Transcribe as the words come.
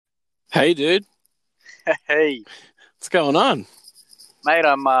Hey, dude, Hey, what's going on? mate,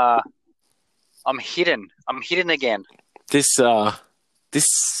 I'm hidden. I'm hidden again. This uh, this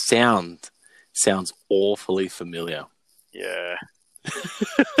sounds awfully familiar. Yeah.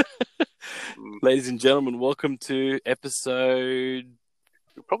 Mm, Ladies and gentlemen, welcome to episode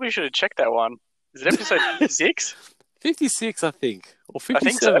we probably should have checked that one. Is it episode 56? 56, I think, or I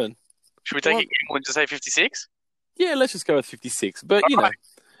think so. 57. Should we take What? it gamble and just say 56? Yeah, let's just go with 56. But All right,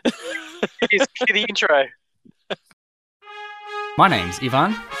 here's the intro. My name's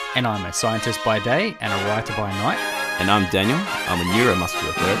Ivan, and I'm a scientist by day and a writer by night, And I'm Daniel. I'm a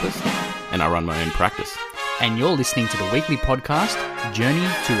neuromuscular therapist, and I run my own practice. and you're listening to the weekly podcast, Journey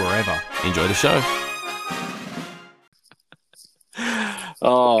to Wherever. Enjoy the show.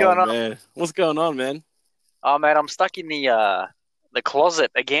 oh going on? man, what's going on, man? Oh, mate, I'm stuck in the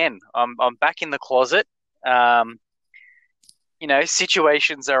closet again. I'm back in the closet. Um,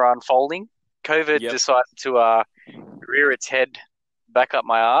 situations are unfolding. COVID Yep. decided to rear its head back up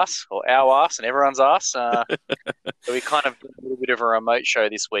my ass, or our ass, and everyone's ass. So we kind of did a little bit of a remote show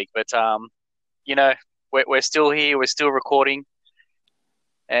this week, but you know, we're still here, we're still recording,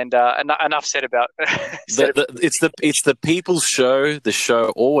 and enough said about It's the people's show. The show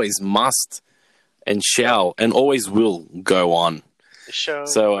always must and shall and always will go on. the show.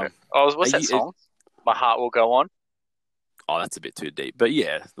 So, What's are that you- song? My heart will go on, oh, that's a bit too deep. But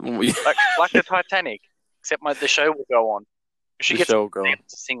yeah, like the Titanic, except the show will go on. We should the get show will go someone on.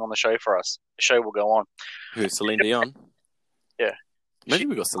 to sing on the show for us. The show will go on. Who, Celine Dion? Yeah. Maybe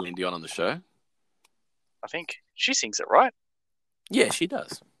we got Celine Dion on the show. I think she sings it, right? Yeah, she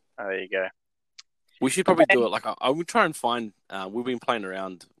does. Oh, there you go. We should probably do it. Like I would try and find. We've been playing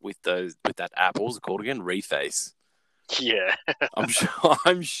around with that app. What was it called again? Reface. Yeah. I'm sure.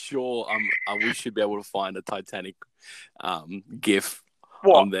 I'm sure. We should be able to find a Titanic GIF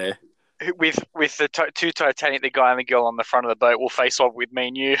What? on there. With the two Titanic, the guy and the girl on the front of the boat will face off with me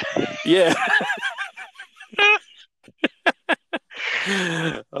and you. Yeah.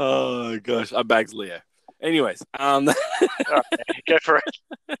 Oh gosh, our bag's Leo. Anyways, All right, go for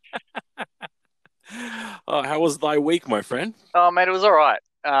it. how was thy week, my friend? Oh, mate, it was all right.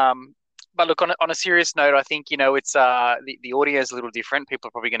 But look, on a serious note, I think it's the audio is a little different. People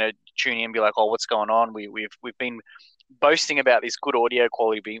are probably going to tune in and be like, "Oh, what's going on?" We've been boasting about this good audio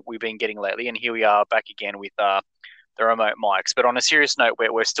quality we've been getting lately, and here we are back again with the remote mics. But on a serious note,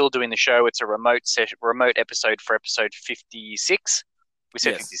 we're still doing the show. It's a remote episode for episode 56. We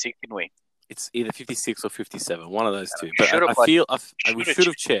said Yes. 56, didn't we? It's either 56 or 57, one of those two. we But should've, I like, feel we should've should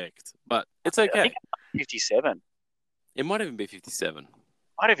have checked, but it's I okay. think 57. It might even be 57.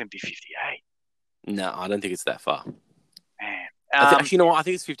 Might even be 58. No, I don't think it's that far. Man. Actually, you know what? I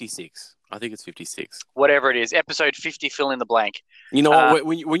think it's 56. I think it's 56. Whatever it is, episode 50, fill in the blank. You know what?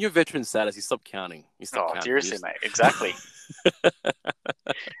 When you're veteran status, you stop counting. You stop Oh, counting. seriously, You mate. Exactly.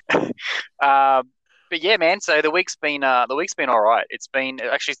 But yeah, man. So the week's been all right. It's been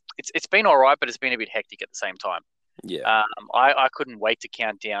all right, but it's been a bit hectic at the same time. Yeah. I couldn't wait to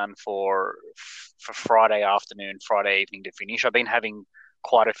count down for Friday afternoon, Friday evening to finish. I've been having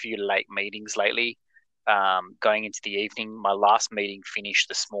quite a few late meetings lately. Going into the evening, my last meeting finished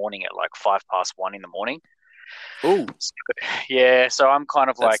this morning at like 1:05 in the morning. Oh, Yeah, so I'm kind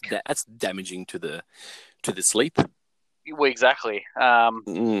of that's damaging to the sleep. well, exactly.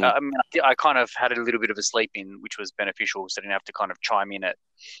 Mm. I mean, I kind of had a little bit of a sleep in, which was beneficial, so I didn't have to kind of chime in at,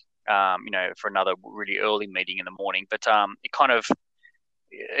 for another really early meeting in the morning. But it kind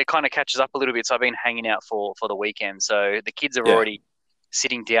of catches up a little bit. So I've been hanging out for the weekend. So the kids are Yeah. already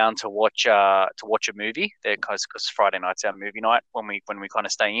sitting down to watch a movie. Because Friday night's our movie night when we kind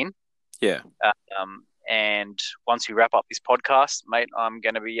of stay in. Yeah. And once we wrap up this podcast, mate, I'm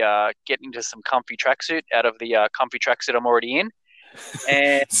going to be getting into some comfy tracksuit out of the comfy tracksuit I'm already in.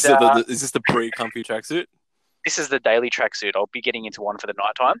 And So is this the pre-comfy tracksuit? this is the daily tracksuit. I'll be getting into one for the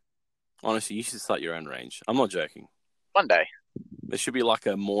nighttime Honestly, you should start your own range. I'm not joking. one day. There should be like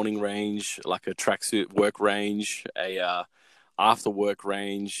a morning range, like a tracksuit work range, a after work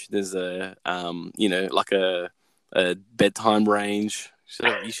range. There's a like a bedtime range.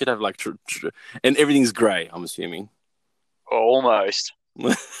 You should have like and everything's grey. I'm assuming Almost.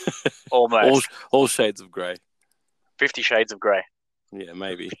 Almost. all shades of grey. 50 Shades of Grey. Yeah,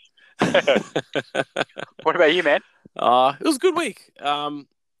 maybe. What about you, man? It was a good week.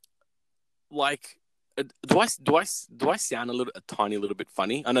 Like, do I sound a tiny little bit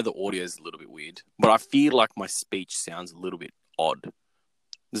funny? I know the audio is a little bit weird, but I feel like my speech sounds a little bit odd.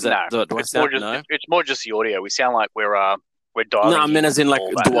 Does that? No, Do I it's more sound? just No. it's more just the audio. We sound like we're dialing. No, I mean in as in like.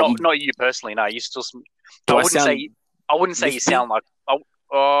 all that. Do I, Not you personally. No, you still. do I I wouldn't sound? say. I wouldn't say you lispy? sound like.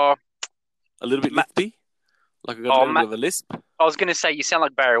 A little bit Ma- lispy. Like I got a Oh, little bit of a lisp. I was going to say you sound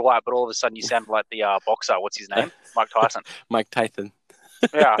like Barry White, but all of a sudden you sound like the boxer. What's his name? Mike Tyson. Mike Tyson.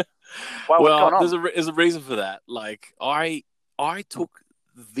 Yeah. Wow, what's going on? There's a reason for that. Like I took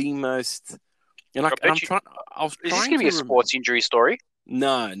the most, and I was trying. Is this going to be a sports injury story?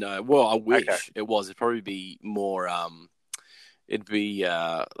 No. Well, I wish Okay. it was. It'd probably be more. It'd be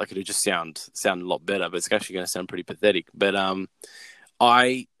like it'd just sound a lot better, but it's actually going to sound pretty pathetic. But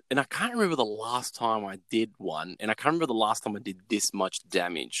I can't remember the last time I did one, and I can't remember the last time I did this much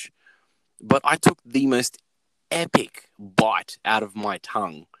damage. But I took the most epic bite out of my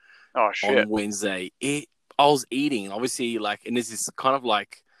tongue Oh, shit. on Wednesday. I was eating, and obviously, like, and this is kind of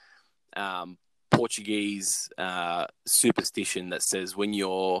like Portuguese superstition that says when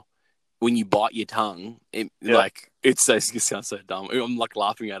you bite your tongue, like it sounds so dumb. I'm like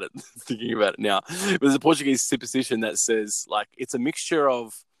laughing at it, thinking about it now. There's a Portuguese superstition that says like it's a mixture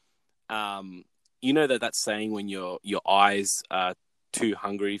of, you know that saying when your eyes are too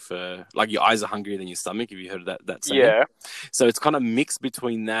hungry for, like your eyes are hungrier than your stomach. Have you heard of that saying? Yeah. So it's kind of mixed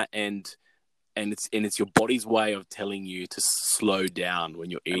between that and it's your body's way of telling you to slow down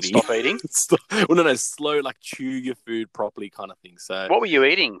when you're eating. Stop eating? Well, no, slow, like chew your food properly kind of thing. So What were you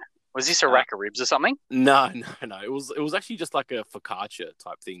eating? Was this a rack of ribs or something? No. It was actually just like a focaccia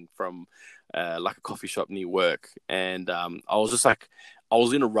type thing from like a coffee shop near work. And I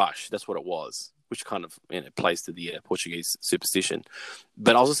was in a rush. That's what it was, which kind of plays to the Portuguese superstition.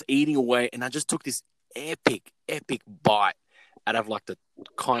 But I was just eating away, and I just took this epic bite out of like the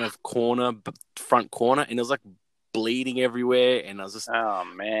kind of front corner, and it was like bleeding everywhere. And I was just, oh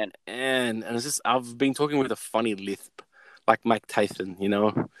man, and it's just, I've been talking with a funny lisp, like Mike Tyson,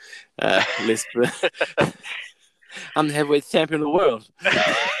 lisp. I'm the heavyweight champion of the world.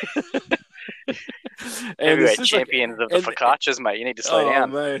 Heavyweight champions of the focaccias, mate. You need to slow down.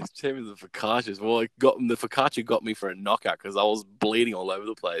 Oh, man, champions of the focaccias. Well, the focaccia got me for a knockout because I was bleeding all over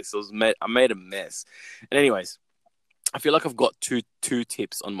the place. I made a mess. And anyways, I feel like I've got two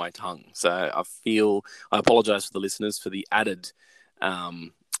tips on my tongue. So I apologize for the listeners for the added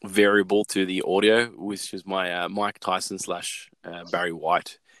variable to the audio, which is my Mike Tyson / Barry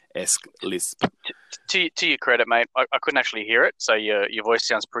White-esque lisp. To your credit, mate, I couldn't actually hear it, so your voice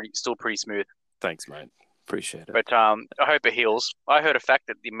sounds still pretty smooth. Thanks, mate. Appreciate it. But I hope it heals. I heard a fact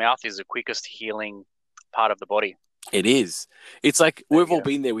that the mouth is the quickest healing part of the body. It is. It's like we've all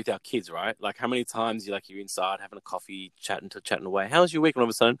been there with our kids, right? Like how many times you're inside having a coffee, chatting away. How's your week? And all of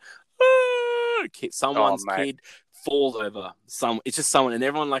a sudden, someone's kid falls over. It's just someone, and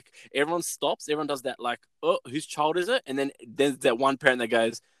everyone stops. Everyone does that, like, oh, whose child is it? And then there's that one parent that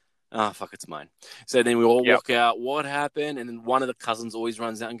goes, oh, fuck, it's mine. So then we all walk out. What happened? And then one of the cousins always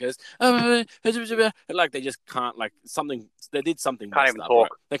runs out and goes, oh, like they just can't, like something. They did something. Can't even talk.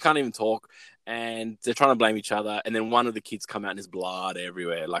 Right? They can't even talk, and they're trying to blame each other. And then one of the kids come out and there's blood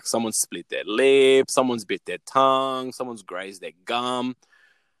everywhere. Like someone split their lip, someone's bit their tongue, someone's grazed their gum.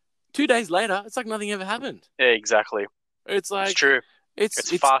 2 days later, it's like nothing ever happened. Yeah, exactly. It's like it's true.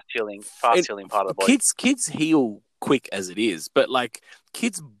 It's fast healing part of the body. Kids heal quick as it is, but like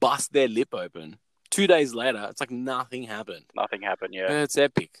kids bust their lip open 2 days later, it's like nothing happened. Yeah. It's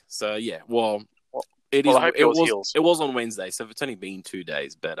epic. So yeah, it was on Wednesday, so it's only been 2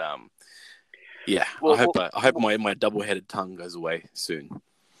 days, but yeah, I hope my double-headed tongue goes away soon.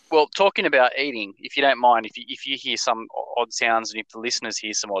 Well, talking about eating, if you don't mind, if you hear some odd sounds, and if the listeners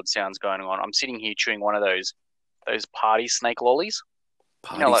hear some odd sounds going on, I'm sitting here chewing one of those party snake lollies.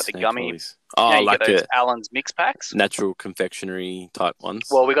 Like the gummy. Lollies. Oh, you like get those Allen's mix packs, natural confectionery type ones.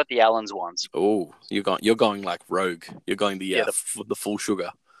 Well, we got the Allen's ones. Oh, you're going like rogue. You're going the full sugar.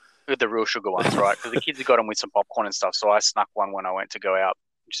 With the real sugar ones, right? Because the kids have got them with some popcorn and stuff. So I snuck one when I went to go out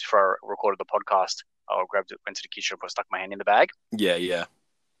just before I recorded the podcast. I grabbed it, went to the kitchen, I stuck my hand in the bag. Yeah.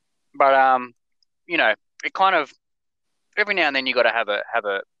 But it kind of every now and then you got to have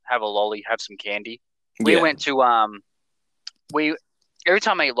a lolly, have some candy. We went to every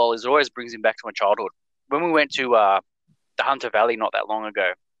time I eat lollies, it always brings me back to my childhood. When we went to the Hunter Valley not that long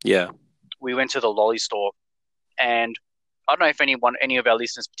ago, we went to the lolly store, and I don't know if any of our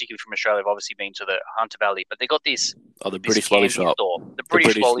listeners, particularly from Australia, have obviously been to the Hunter Valley, but they got this. Oh, the British lolly shop. The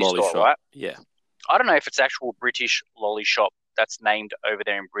British lolly store, right? Yeah. I don't know if it's actual British lolly shop that's named over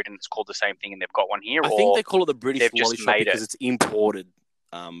there in Britain. It's called the same thing, and they've got one here. I think they call it the British lolly shop because it's imported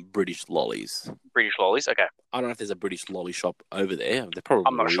British lollies. British lollies, okay. I don't know if there's a British lolly shop over there. There probably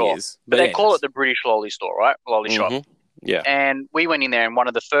I'm not sure. is. But they call it the British lolly store, right? Lolly shop. Yeah. And we went in there, and one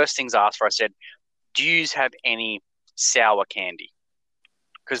of the first things I asked for, I said, do you have any sour candy?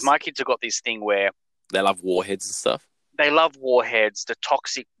 Because my kids have got this thing where they love warheads and stuff. they love Warheads, the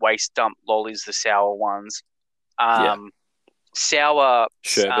toxic waste dump lollies, the sour ones. Sour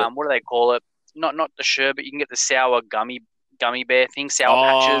Sherbet. what do they call it? Not the sherbet. You can get the sour gummy bear thing.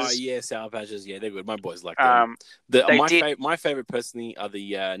 Sour patches. Yeah, Sour Patches. Yeah, they're good. My boys like them. My favorite personally are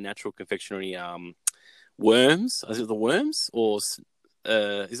the natural confectionery worms. Is it the worms or is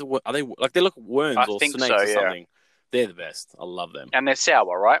it? Are they like they look worms I or think snakes so, or yeah. something? They're the best. I love them. And they're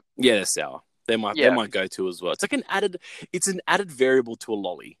sour, right? Yeah, they're sour. They're my go-to as well. It's like an added variable to a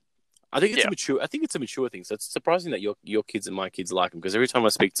lolly. I think it's a mature thing. So it's surprising that your kids and my kids like them, because every time I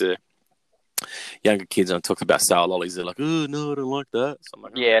speak to younger kids and I talk about sour lollies, they're like, "Oh no, I don't like that." So I'm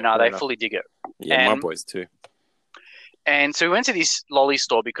like, they fully dig it. Yeah, my boys too. And so we went to this lolly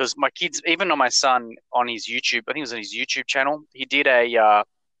store because my kids, even on my son on his YouTube, I think it was on his YouTube channel, he did a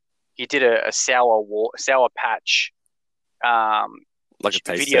sour patch Like a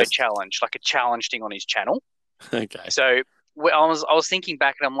taste video test. challenge, like a challenge thing on his channel. Okay. So I was thinking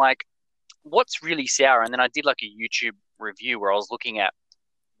back and I'm like, what's really sour? And then I did like a YouTube review where I was looking at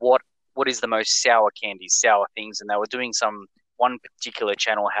what is the most sour candies, sour things, and they were doing one particular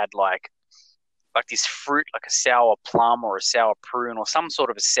channel had like this fruit, like a sour plum or a sour prune or some sort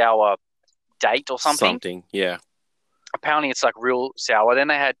of a sour date or something. Yeah. Apparently it's like real sour. Then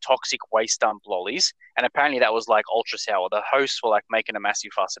they had toxic waste dump lollies, and apparently that was like ultra sour. The hosts were like making a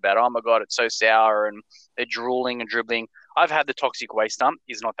massive fuss about, oh my God, it's so sour, and they're drooling and dribbling. I've had the toxic waste dump.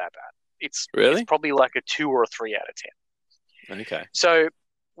 It's not that bad. It's probably like a 2 or a 3 out of 10. Okay. So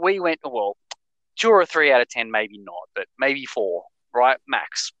we went, 2 or a 3 out of 10, maybe not, but maybe 4, right?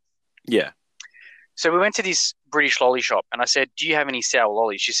 Max. Yeah. So we went to this British lolly shop, and I said, do you have any sour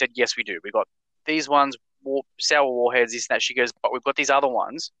lollies? She said, yes, we do. We got these ones, sour Warheads, this and that. She goes, but we've got these other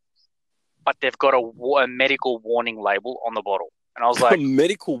ones, but they've got a medical warning label on the bottle. And I was like, a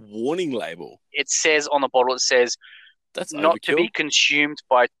medical warning label? It says on the bottle, it says, that's not overkill. To be consumed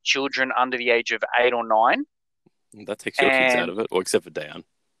by children under the age of 8 or 9. That takes your kids out of it, or except for Dayan.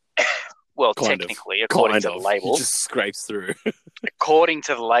 Well, technically, according to the label. It just scrapes through. According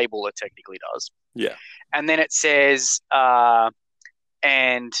to the label, it technically does. Yeah. And then it says,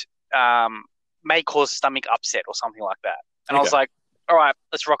 may cause stomach upset or something like that. And I was like, all right,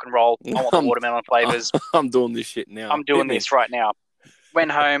 let's rock and roll. I want the watermelon flavors. I'm doing this shit now. I'm doing this right now. Went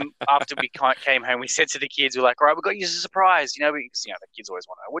home. After we came home, we said to the kids, we're like, all right, we got you a surprise. Because the kids always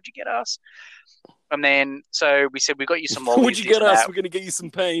want to know, what'd you get us? And then, so we said, we got you some lollies. What'd you get us? We're going to get you some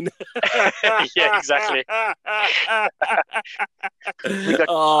pain. Yeah, exactly.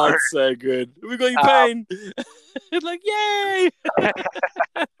 It's so good. We got you pain. It's like, yay!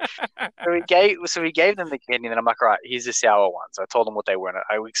 So we gave them the candy, and then I'm like, all right, here's the sour one. So I told them what they were. And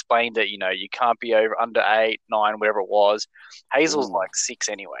I explained that, you can't be under 8, 9, whatever it was. Hazel's like 6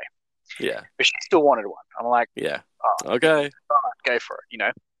 anyway. Yeah. But she still wanted one. I'm like, yeah. Okay. Go for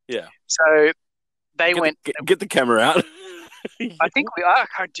it, Yeah. So they went. Get the camera out. I think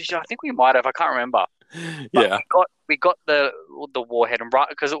we might have. I can't remember. But yeah. We got the Warhead, and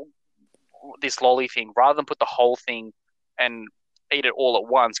because this lolly thing, rather than put the whole thing and eat it all at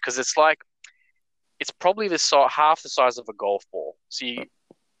once, because it's probably half the size of a golf ball. So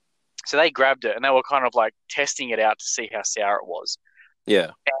they grabbed it and they were kind of like testing it out to see how sour it was.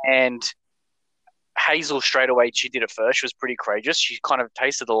 Yeah. And Hazel straight away, she did it first. She was pretty courageous. She kind of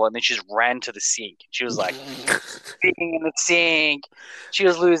tasted it all, and then she just ran to the sink. She was like spitting in the sink. She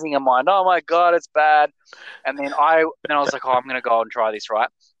was losing her mind. Oh my God, it's bad. And then I was like, I'm gonna go and try this, right?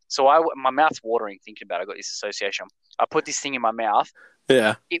 So my mouth's watering thinking about it. I got this association. I put this thing in my mouth.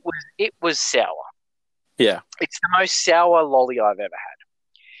 Yeah. It was sour. Yeah. It's the most sour lolly I've ever had.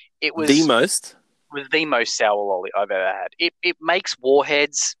 It was the most sour lolly I've ever had. It makes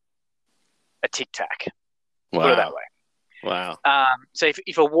Warheads a Tic Tac. Wow. Put it that way. Wow. So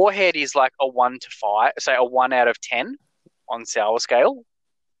if a Warhead is like a 1 to 5, say a 1 out of 10 on sour scale,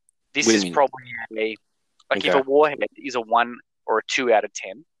 this is probably if a Warhead is a 1 or a 2 out of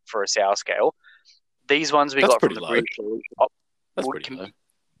 10 for a sour scale, these ones got from the British shop. That's pretty low.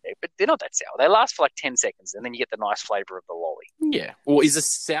 But they're not that sour. They last for like 10 seconds, and then you get the nice flavor of the lolly. Yeah. Well, is the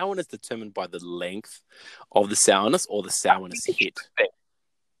sourness determined by the length of the sourness or the sourness hit?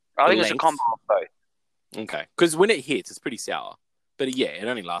 I think it's a combo of both. Okay. Because when it hits, it's pretty sour. But yeah, it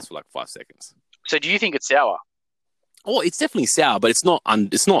only lasts for like 5 seconds. So do you think it's sour? Oh, it's definitely sour, but it's not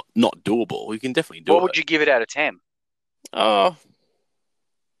not doable. You can definitely do it. What would you give it out of 10?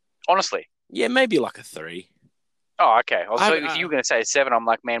 Honestly. Yeah, maybe like a 3. Oh, okay. So if you were going to say 7, I'm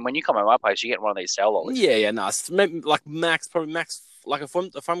like, man, when you come at my place, you get one of these sour lollies. Yeah, no. Maybe like max. Like if I'm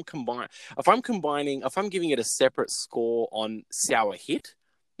giving it a separate score on sour hit,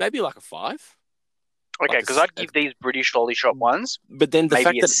 maybe like a 5. Okay, because I'd give these British lolly shop ones But then the fact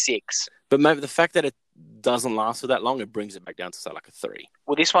maybe a that 6. But maybe the fact that it doesn't last for that long, it brings it back down to say like a 3.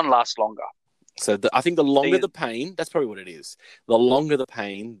 Well, this one lasts longer. So I think the longer These- the pain, that's probably what it is. The longer the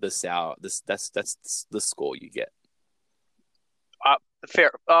pain, the sour. That's the score you get.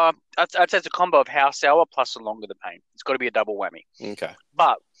 Fair. I'd say it's a combo of how sour plus the longer the pain. It's got to be a double whammy. Okay.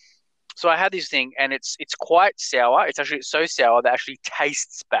 But so I had this thing, and it's quite sour. It's actually so sour that actually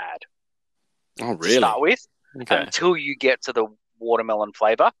tastes bad. Oh, To really? start with, Okay. until you get to the watermelon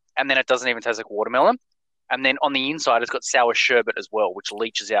flavor, and then it doesn't even taste like watermelon. And then on the inside, it's got sour sherbet as well, which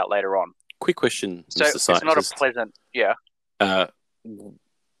leaches out later on. Quick question, So Mr. it's not a Scientist. pleasant. Yeah. I'm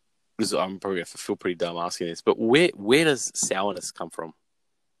probably going to feel pretty dumb asking this, but where does sourness come from?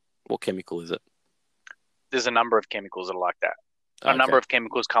 What chemical is it? There's a number of chemicals that are like that. Okay. A number of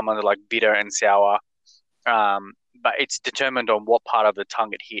chemicals come under like bitter and sour, but it's determined on what part of the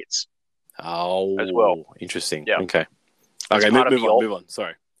tongue it hits. Oh, as well. Interesting. Yeah. Okay. It's Okay, part of move the on. old- Move on.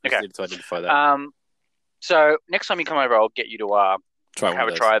 Sorry. Just Okay. needed to identify that. So next time you come over, I'll get you to Try one have of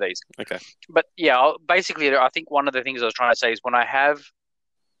a those. try of these. Okay. But yeah, basically, I think one of the things I was trying to say is when I have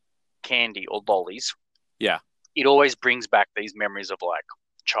candy or lollies, Yeah. it always brings back these memories of like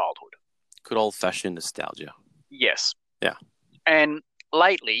childhood. Good old-fashioned nostalgia. Yes. Yeah. And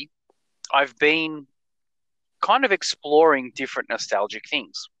lately, I've been kind of exploring different nostalgic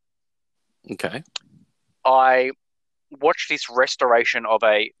things. Okay. I watched this restoration of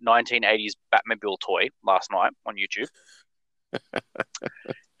a 1980s Batmobile toy last night on YouTube.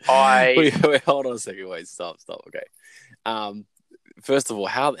 Wait, hold on a second. Wait, stop. Okay. First of all,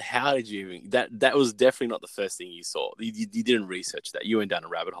 how did you even that was definitely not the first thing you saw. You didn't research that. You went down a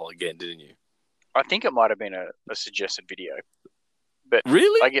rabbit hole again, didn't you? I think it might have been a suggested video. But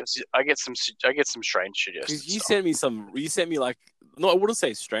Really? I get some strange suggestions. You sent me like, no, I wouldn't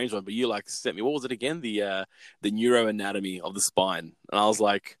say a strange one, but you like sent me, what was it again? The neuroanatomy of the spine. And I was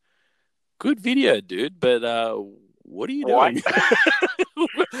like, good video, dude, but what are you doing?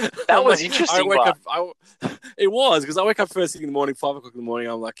 That was interesting. It was, because I wake up first thing in the morning, 5 o'clock in the morning.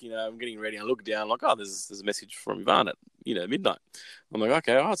 I'm like, I'm getting ready. I look down, I'm like, oh, there's a message from Ivan at midnight. I'm like,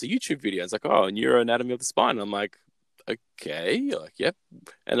 okay, it's a YouTube video. It's like, oh, neuroanatomy of the spine. And I'm like, okay, like, yep.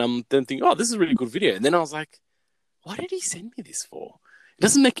 And I'm then thinking, oh, this is a really good video. And then I was like, why did he send me this for? It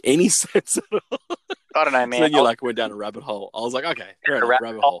doesn't make any sense at all. I don't know, man. So then you went down a rabbit hole. I was like, okay, fair enough,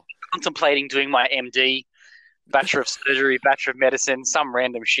 rabbit hole. Contemplating doing my MD, Bachelor of Surgery, Bachelor of Medicine, some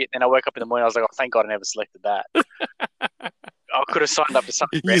random shit. Then I woke up in the morning. I was like, oh, thank God I never selected that. I could have signed up to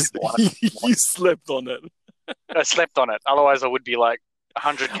something. You slept on it. I slept on it. Otherwise, I would be like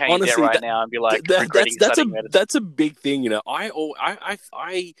 100K in there right now and be like regretting studying medicine. That's a big thing,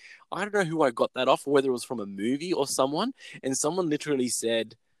 I don't know who I got that off, or whether it was from a movie or someone, and someone literally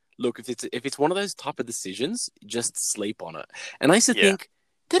said, "Look, if it's one of those type of decisions, just sleep on it." And I used to think,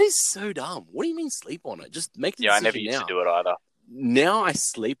 that is so dumb. What do you mean sleep on it? Just make the decision. I never used to do it either. Now I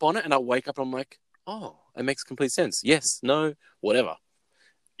sleep on it, and I wake up and I'm like, oh, it makes complete sense. Yes, no, whatever.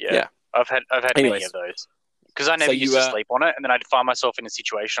 Yeah. I've had many of those. Because I never used to sleep on it, and then I'd find myself in a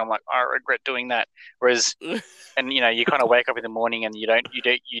situation I'm like, I regret doing that. Whereas, and you kind of wake up in the morning and you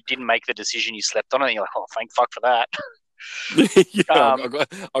didn't make the decision, you slept on it, and you're like, oh, thank fuck for that.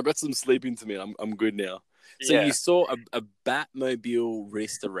 I got some sleep into me. I'm good now. So you saw a Batmobile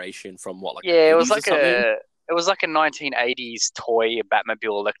restoration from what? Like it was like a 1980s toy, a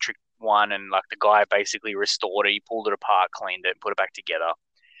Batmobile electric one, and like the guy basically restored it. He pulled it apart, cleaned it, and put it back together,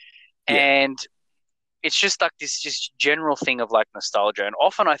 and it's just like this just general thing of like nostalgia. And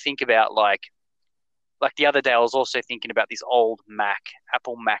often I think about like the other day I was also thinking about this old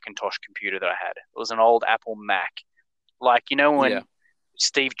Apple Macintosh computer that I had. It was an old Apple Mac. Like, when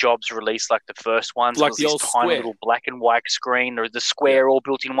Steve Jobs released like the first ones, like it was the this old tiny square. little black and white screen, or the square all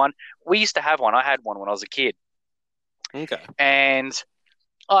built in one. We used to have one. I had one when I was a kid. Okay. And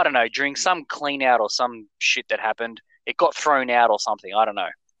I don't know, during some clean out or some shit that happened, it got thrown out or something. I don't know.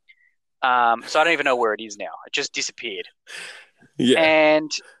 So I don't even know where it is now. It just disappeared. Yeah. And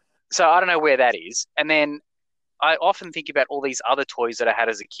so I don't know where that is. And then I often think about all these other toys that I had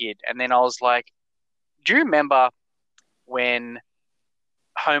as a kid. And then I was like, do you remember when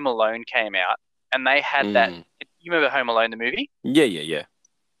Home Alone came out and they had that? You remember Home Alone, the movie? Yeah.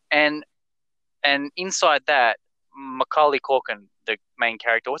 And inside that, Macaulay Culkin, the main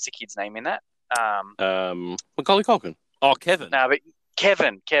character, what's the kid's name in that? Macaulay Culkin. Oh, Kevin. No, but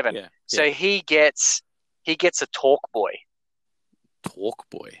Kevin. Yeah. So he gets a talk boy. Talk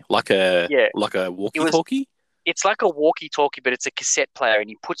boy, like a walkie-talkie. It's like a walkie-talkie, but it's a cassette player, and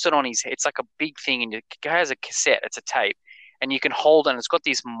he puts it on his head. It's like a big thing, and it has a cassette. It's a tape, and you can hold it, and it's got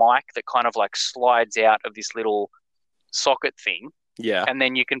this mic that kind of like slides out of this little socket thing, Yeah. and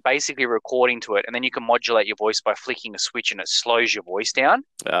then you can basically record into it, and then you can modulate your voice by flicking a switch, and it slows your voice down,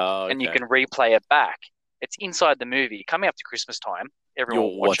 Oh, okay. and you can replay it back. It's inside the movie. Coming up to Christmas time, everyone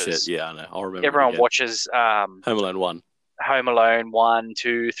You'll watch watches. it. Yeah, I know. I'll remember. Everyone it watches Home Alone 1. Home Alone 1,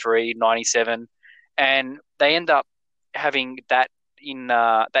 2, 3, 97, and they end up having that in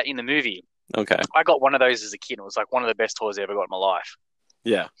the movie. Okay. I got one of those as a kid. It was like one of the best toys I ever got in my life.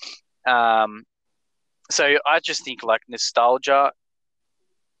 Yeah. So I just think like nostalgia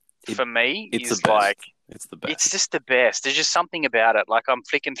for me It's is the best. like It's the best. it's just the best. There's just something about it. Like I'm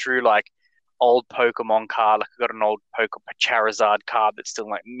flicking through like old Pokemon card. Like I got an old Charizard card that's still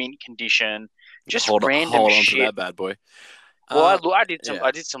in like mint condition. Just random hold on shit. to that bad boy. Well, I did some. yeah.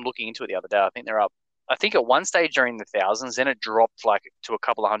 I did some looking into it the other day. I think they're up. I think at one stage during the thousands, then it dropped like to a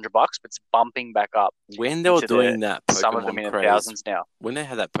couple of $100, but it's bumping back up. When they were into doing that Pokemon Some of them in the craze, thousands now. when they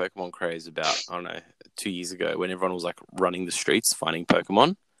had that Pokemon craze about, I don't know, 2 years ago, when everyone was like running the streets finding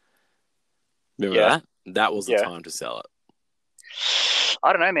Pokemon. Remember Yeah. that? That was the Yeah. time to sell it.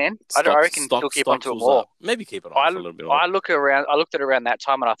 I don't know, man. I reckon they'll keep on to it was more. up. Maybe keep it on for a little bit more. I looked at it around that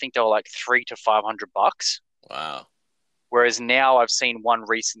time, and I think they were like $300 to $500. Wow. Whereas now I've seen one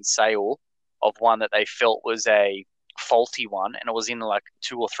recent sale of one that they felt was a faulty one, and it was in like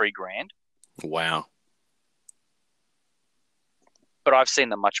 $2 or $3 grand. Wow. But I've seen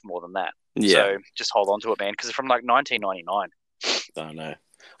them much more than that. Yeah. So just hold on to it, man, because it's from like 1999. I don't know.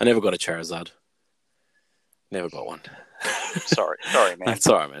 I never got a Charizard. Never got one. Sorry, man. That's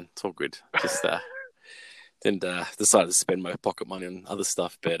all right, man. It's all good. Just didn't decide to spend my pocket money on other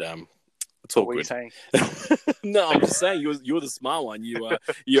stuff, but it's all What were you good. saying? No, I'm just saying you were the smart one. You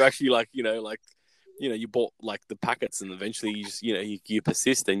actually you bought like the packets, and eventually you just you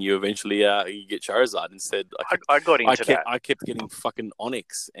persist, and you eventually you get Charizard instead. I got into that. I kept getting fucking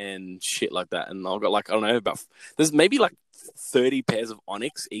Onyx and shit like that, and I got like, I don't know, there's maybe like 30 pairs of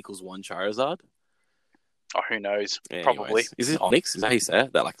Onyx equals one Charizard. Oh, who knows? Anyways, Probably. is it Onyx? Is that how you say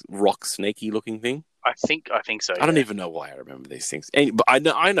it? That like rock snaky looking thing? I think so. I don't even know why I remember these things. But I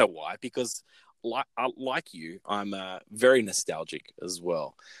know why, because like you, I'm very nostalgic as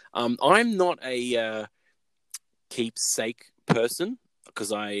well. I'm not a keepsake person,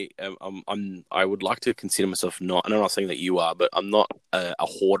 because I would like to consider myself not, and I'm not saying that you are, but I'm not a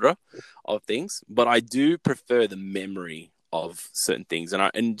hoarder of things. But I do prefer the memory of certain things, and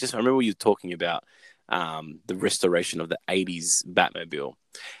I remember you talking about the restoration of the 80s Batmobile.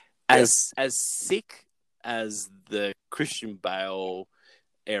 As sick as the Christian Bale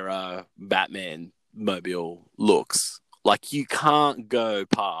era Batman mobile looks, like you can't go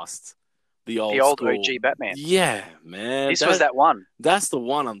past the old school OG Batman. Yeah, man. This was that one. That's the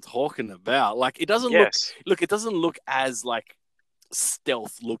one I'm talking about. Like, it doesn't look. It doesn't look as like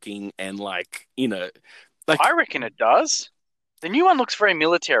stealth looking, and like, like, I reckon it does. The new one looks very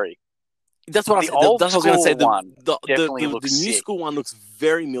military. That's what The old that's what I was going to say. one definitely The looks new sick. school one looks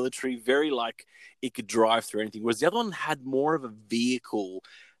very military, very like it could drive through anything. Whereas the other one had more of a vehicle.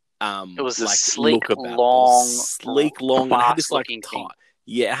 It was a like, sleek, look about it. long, and it had this like fast-looking thing.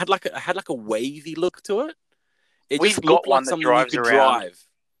 yeah, it had like a wavy look to it. We've just got looked one like that something drives you could around. drive.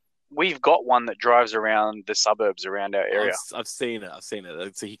 We've got one that drives around the suburbs around our area. I've seen it.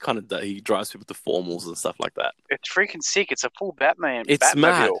 So he drives people to formals and stuff like that. It's freaking sick. It's a full Batman. It's Batmobile.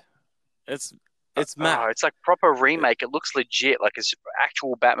 mad. It's mad. Oh, it's like proper remake. It looks legit. Like it's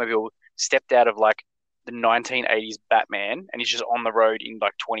actual Batmobile stepped out of like the 1980s Batman, and he's just on the road in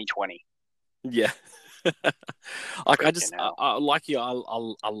like 2020. Yeah. Like I like you. I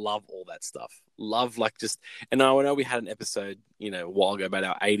love all that stuff. Love like just, and I know we had an episode, a while ago about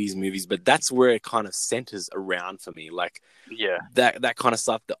our 80s movies, but that's where it kind of centers around for me. Like, yeah, that kind of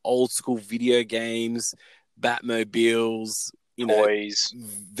stuff, the old school video games, Batmobiles, toys,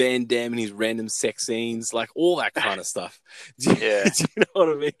 Van Damme and his random sex scenes, like all that kind of stuff. Yeah. Do you know what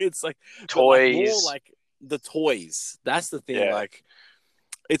I mean? It's like toys, like, more like the toys. That's the thing. Yeah. Like,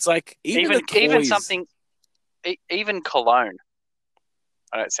 it's like even the toys, even something, even cologne.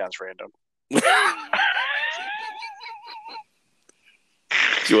 I know it sounds random. Do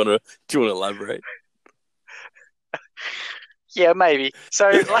you want to elaborate? Yeah, maybe. So,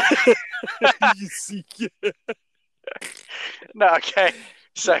 like, You see, no, okay.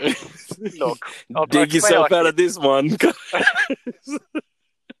 So, look, I'll dig explain yourself like out of this one.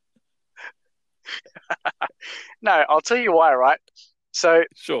 No, I'll tell you why, right? So,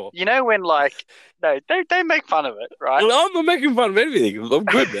 Sure. when like, no, don't make fun of it, right? Well, I'm not making fun of anything. I'm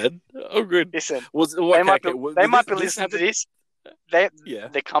good, man. I'm good. Listen, They they might be listening to this. Yeah.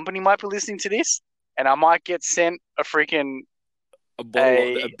 The company might be listening to this, and I might get sent a freaking A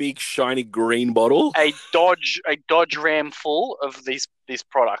bottle, a big shiny green bottle. A Dodge Ram full of this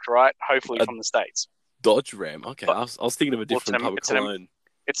product, right? Hopefully from the States. Dodge Ram. Okay, I was thinking of a different type of cologne.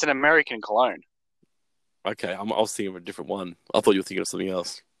 It's an American cologne. Okay, I was thinking of a different one. I thought you were thinking of something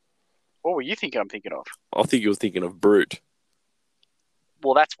else. What were you thinking I'm thinking of? I think you were thinking of Brute.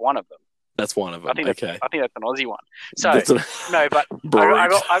 Well, that's one of them. That's one of them. I think that's an Aussie one. So no, but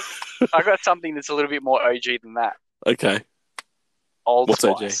I got something that's a little bit more OG than that. Okay. Old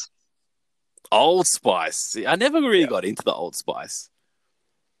Spice. OG? Old Spice. See, I never really got into the Old Spice.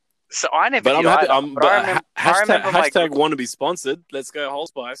 So I never. But did I'm happy. I remember hashtag want to be sponsored. Let's go Old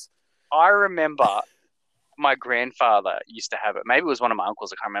Spice. I remember my grandfather used to have it. Maybe it was one of my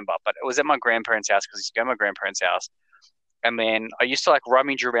uncles. I can't remember, but it was at my grandparents' house because I used to go to my grandparents' house. And then I used to like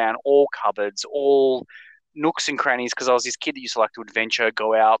rummage around all cupboards, all nooks and crannies because I was this kid that used to like to adventure,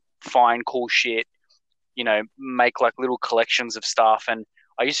 go out, find cool shit, make like little collections of stuff. And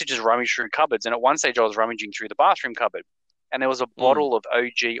I used to just rummage through cupboards. And at one stage I was rummaging through the bathroom cupboard and there was a bottle of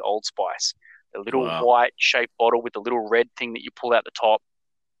OG Old Spice, a little white shaped bottle with a little red thing that you pull out the top.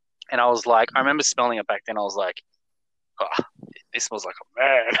 And I was like, I remember smelling it back then. I was like, oh, this smells like a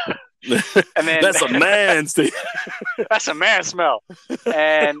man. And then that's a man, Steve. That's a man smell.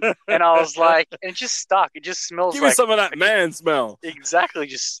 And I was like, and it just stuck. It just smells Give like... me some of that man smell. Exactly.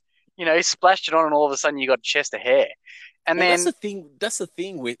 Just, he splashed it on and all of a sudden you got a chest of hair. And then... That's the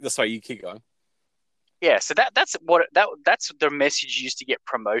thing with... Sorry, you keep going. Yeah, so that's the message used to get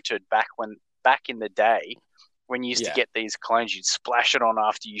promoted back in the day. When you used to get these colognes, you'd splash it on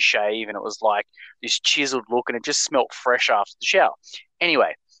after you shave, and it was like this chiseled look, and it just smelt fresh after the shower.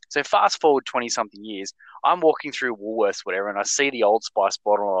 Anyway, so fast forward 20-something years, I'm walking through Woolworths, whatever, and I see the Old Spice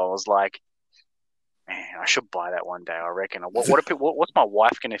bottle, and I was like, man, I should buy that one day, I reckon. What's my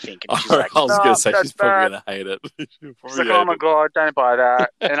wife going to think? And she's like, I was going to say, she's probably going to hate it. She's like, oh my God, don't buy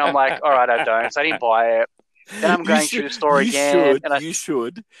that. And I'm like, all right, I don't. So I didn't buy it. Then I'm going through the store again. You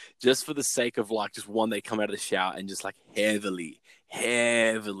should, just for the sake of like just one day come out of the shower and just like heavily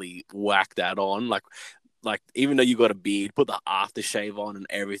whack that on. Like even though you got a beard, put the aftershave on and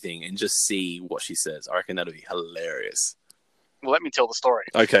everything and just see what she says. I reckon that'll be hilarious. Well, let me tell the story.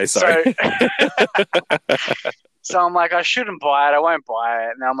 Okay, sorry. So I'm like, I shouldn't buy it. I won't buy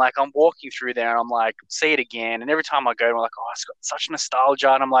it. And I'm like, I'm walking through there and I'm like, see it again. And every time I go, I'm like, oh, it's got such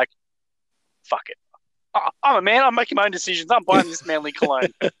nostalgia. And I'm like, fuck it. I'm a man. I'm making my own decisions. I'm buying this manly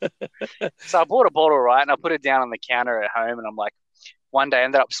cologne. So I bought a bottle, right? And I put it down on the counter at home. And I'm like, one day I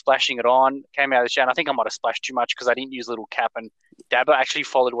ended up splashing it on, came out of the shower. And I think I might have splashed too much because I didn't use a little cap and dab. I actually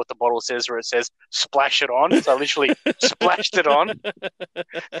followed what the bottle says where it says, splash it on. So I literally splashed it on.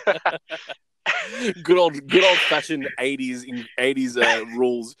 Good old fashioned 80s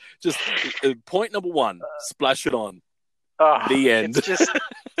rules. Just point number one, splash it on. The end. It's just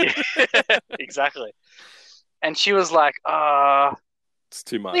exactly. And she was like, it's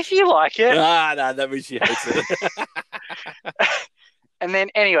too much. If you like it. No, that means she hates it. And then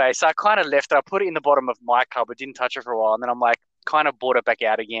anyway, so I kind of left it. I put it in the bottom of my cupboard, didn't touch it for a while, and then I'm like, kind of brought it back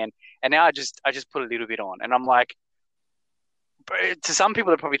out again. And now I just put a little bit on. And I'm like, to some people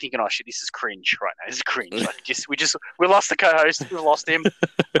they're probably thinking, oh shit, this is cringe right now. This is cringe. Like we lost the co-host, we lost him.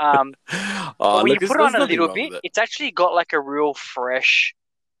 When you put it on a little bit, it's actually got like a real fresh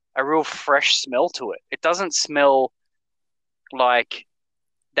smell to it. It doesn't smell like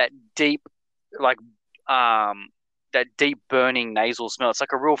that deep, burning nasal smell. It's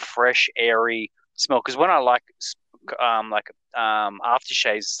like a real fresh, airy smell. Because when I like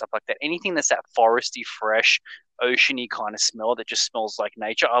aftershaves and stuff like that, anything that's that foresty, fresh, oceany kind of smell that just smells like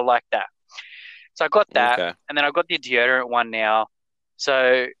nature, I like that. So I got that, and then I got the deodorant one now.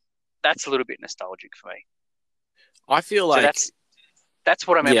 So that's a little bit nostalgic for me. I feel like that's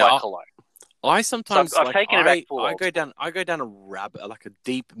what I meant by cologne. I sometimes I've taken it back full. I go down a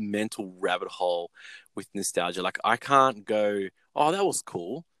deep mental rabbit hole with nostalgia. Like I can't go, oh, that was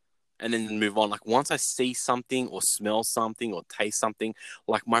cool, and then move on. Like once I see something or smell something or taste something,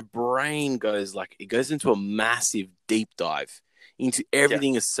 like my brain goes into a massive deep dive into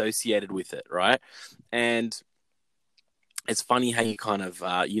everything associated with it, right? And it's funny how you kind of,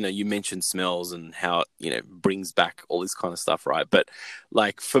 you mentioned smells and how, brings back all this kind of stuff, right? But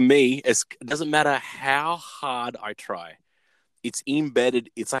like for me, it doesn't matter how hard I try. It's embedded.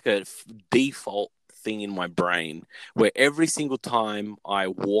 It's like a default thing in my brain where every single time I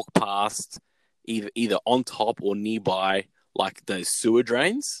walk past either on top or nearby, like those sewer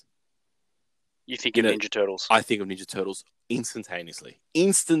drains. You think of Ninja Turtles. I think of Ninja Turtles instantaneously.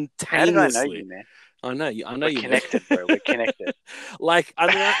 How did I know you, man? I know you. I know We're you. connected, bro. We're connected. Like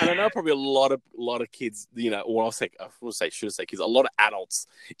I know probably a lot of kids, or should I say kids, a lot of adults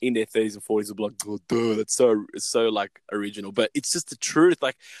in their 30s and 40s will be like, oh, duh, it's so like original, but it's just the truth.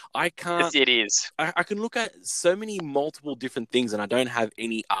 Like I can't. It is. I can look at so many multiple different things and I don't have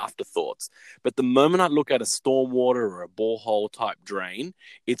any afterthoughts. But the moment I look at a stormwater or a borehole type drain,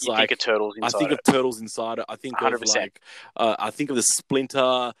 it's You like think of turtles inside I think of turtles inside it. I think 100%. of like I think of the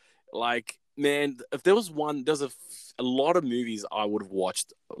Splinter. Like, man, if there was a lot of movies I would have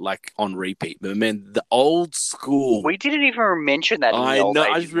watched like on repeat. But man, the old school. We didn't even mention that in the I old know. age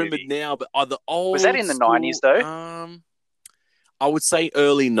I just remembered movie. now, but the old Was that in the school, 90s though? I would say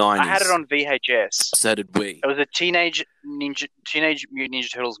early 90s. I had it on VHS. So did we. It was a Teenage Mutant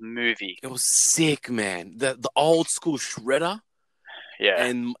Ninja Turtles movie. It was sick, man. The old school Shredder Yeah,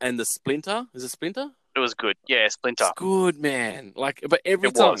 and the Splinter. Is it Splinter? it was good. Yeah, Splinter. It's good, man. Like, but every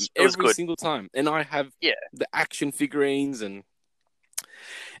It time, was. It was every good. single time, and I have Yeah. the action figurines and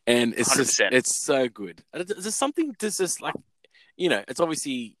it's just 100%. it's so good. There's something. There's just like, it's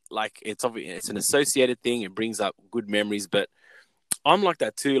obviously like it's an associated thing. It brings up good memories, but I'm like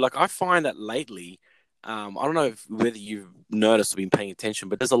that too. Like I find that lately, I don't know whether you've noticed or been paying attention,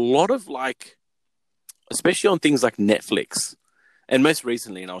 but there's a lot of like, especially on things like Netflix. And most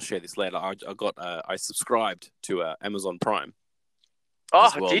recently, and I'll share this later, I subscribed to Amazon Prime.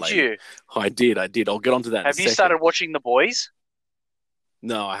 Oh, well, did you? I did. I'll get onto that. Have in a you second. started watching The Boys?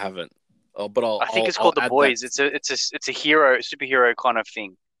 No, I haven't. Oh, but I think it's called The Boys. It's a superhero kind of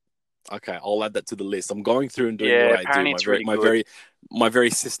thing. Okay, I'll add that to the list. I'm going through and doing Yeah, what I do. apparently it's really good. My very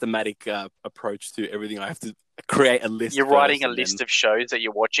systematic approach to everything. I have to create a list. You're writing a list of shows that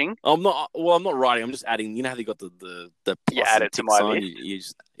you're watching. I'm not. Well, I'm not writing. I'm just adding. You know how they got the You plus add and it to tick my sign? list? You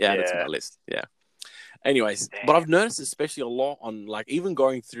just add it to Yeah. my list. Yeah. Anyways, Damn. but I've noticed especially a lot on like even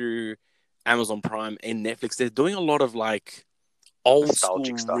going through Amazon Prime and Netflix, they're doing a lot of like old school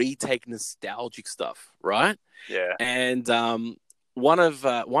Nostalgic stuff. retake nostalgic stuff, right? Yeah. And one of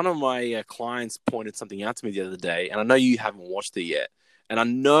my clients pointed something out to me the other day, and I know you haven't watched it yet, and I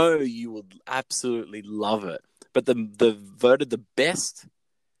know you would absolutely love it. But the voted the best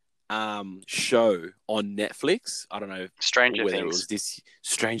show on Netflix. I don't know Stranger whether Things. it was this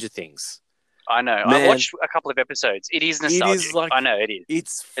Stranger Things. I know. Man. I watched a couple of episodes. It is nostalgic. like- I know it is.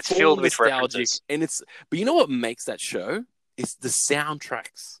 It's Filled full with nostalgic, references. and but you know what makes that show? It's the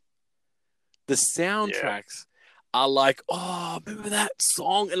soundtracks. The soundtracks are like, oh, remember that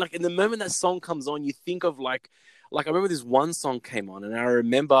song? And like in the moment that song comes on, you think of like I remember this one song came on, and I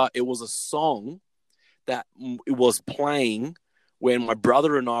remember it was a song that it was playing when my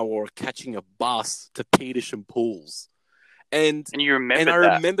brother and I were catching a bus to Petersham Pools. And you remembered I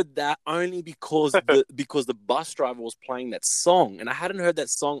that. remembered that only because because the bus driver was playing that song, and I hadn't heard that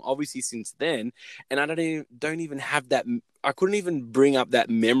song obviously since then, and I don't even have that. I couldn't even bring up that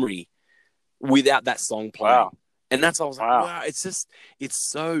memory without that song playing. Wow. And that's why I was like, Wow. wow, it's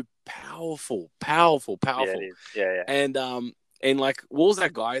so powerful. Yeah, it is. Yeah. And like, what was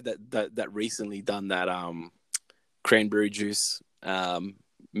that guy that recently done that cranberry juice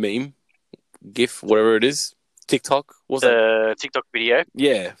meme, GIF, whatever it is, TikTok? Was it? The TikTok video.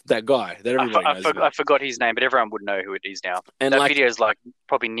 Yeah, that guy that everybody knows. I forgot his name, but everyone would know who it is now. And That like, video is like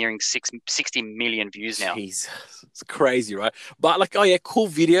probably nearing 60 million views now. Jesus, it's crazy, right? But like, oh yeah, cool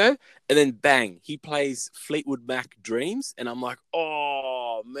video, and then bang, he plays Fleetwood Mac Dreams, and I'm like,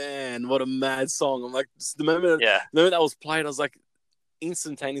 oh man, what a mad song! I'm like, the moment that was played, I was like,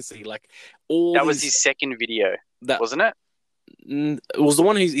 instantaneously, like That was his second video, wasn't it? It was the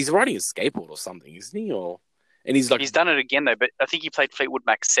one he's riding a skateboard or something, isn't he? And he's like, he's done it again though, but I think he played Fleetwood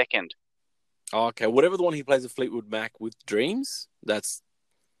Mac second. Oh, okay, whatever the one he plays with Fleetwood Mac with Dreams,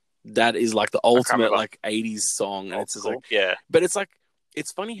 that is like the ultimate like 80s song, and it's just cool. like, but it's like,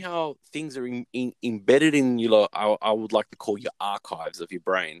 it's funny how things are embedded in you. I would like to call your archives of your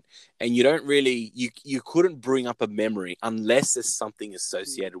brain, and you don't really you couldn't bring up a memory unless there's something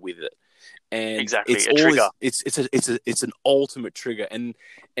associated with it. And exactly, it's a trigger. It's an ultimate trigger, and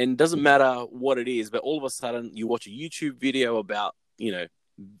it doesn't matter what it is, but all of a sudden you watch a YouTube video about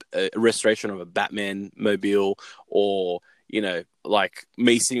a restoration of a Batman mobile, or like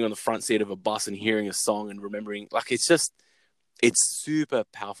me sitting on the front seat of a bus and hearing a song and remembering, like it's super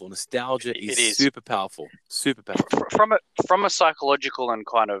powerful. Nostalgia is super powerful. Super powerful. From a psychological and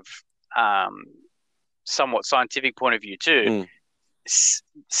kind of somewhat scientific point of view too.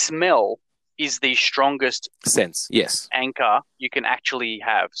 Smell is the strongest sense, yes, anchor you can actually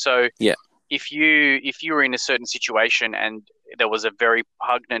have. So if you were in a certain situation and there was a very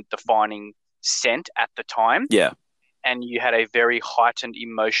pungent defining scent at the time, and you had a very heightened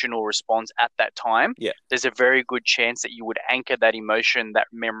emotional response at that time, Yeah. there's a very good chance that you would anchor that emotion, that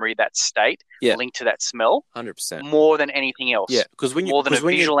memory, that state, Yeah. linked to that smell 100%. more than anything else. Yeah, because when you more than a 'cause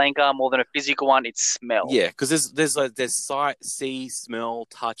when you- visual anchor, more than a physical one, it's smell. Yeah, because there's sight, see, smell,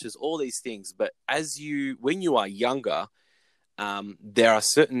 touches, all these things. But when you are younger, there are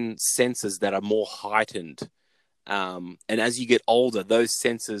certain senses that are more heightened, and as you get older, those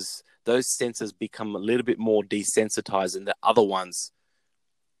senses become a little bit more desensitized, and the other ones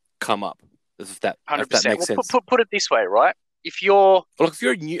come up. If that 100%. makes sense. Put it this way, right? If you're If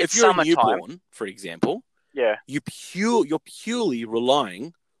you're a newborn, for example, yeah, you're purely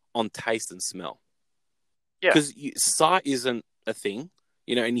relying on taste and smell. Yeah. Because sight isn't a thing,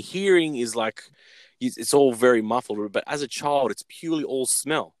 and hearing is like, it's all very muffled. But as a child, it's purely all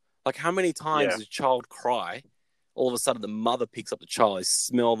smell. Like, how many times does a child cry? All of a sudden, the mother picks up the child. They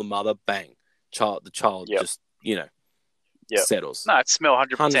smell the mother, bang. The child just, settles. No, it's smell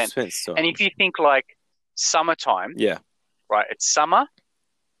 100%. 100% so. And if you think like summertime, Yeah. right? It's summer,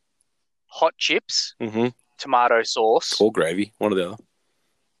 hot chips, Mm-hmm. tomato sauce, Or gravy, one or the other.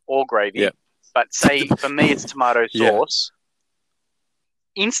 or gravy. Yeah. But say for me, it's tomato Yeah. sauce.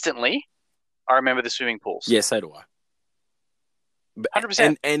 Instantly, I remember the swimming pools. Yeah, so do I.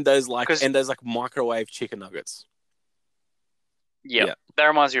 100%. And those microwave chicken nuggets. Yep. Yeah. That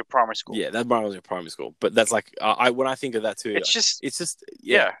reminds me of primary school. Yeah, that reminds me of primary school. But that's like, when I think of that too, It's just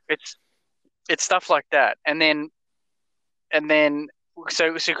yeah. It's stuff like that. And then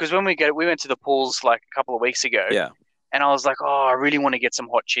so because when we went to the pools like a couple of weeks ago. Yeah. And I was like, oh, I really want to get some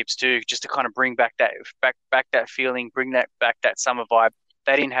hot chips too, just to kind of bring back that feeling, bring that summer vibe.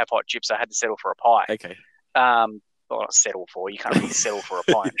 They didn't have hot chips. I had to settle for a pie. Okay. Well, not settle for. You can't really settle for a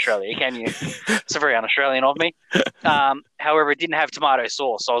pie in Australia, can you? It's very un-Australian of me. However, it didn't have tomato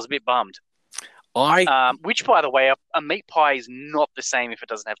sauce, so I was a bit bummed. Which, by the way, a meat pie is not the same if it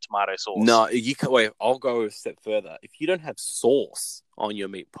doesn't have tomato sauce. No, you can't. Wait, I'll go a step further. If you don't have sauce on your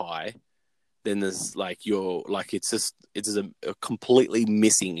meat pie, then there's it's a completely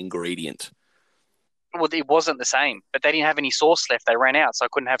missing ingredient. Well, it wasn't the same, but they didn't have any sauce left. They ran out, so I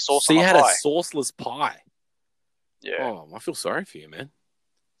couldn't have sauce So on you my had pie. a sauceless pie. Yeah. Oh, I feel sorry for you, man.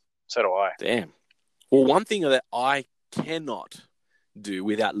 So do I. Damn. Well, one thing that I cannot do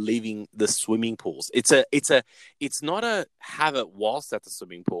without leaving the swimming pools. It's not a have it whilst at the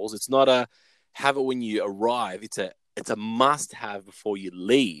swimming pools. It's not a have it when you arrive. It's a must have before you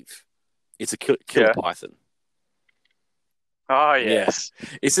leave. It's a killer python. Oh yes. Yeah.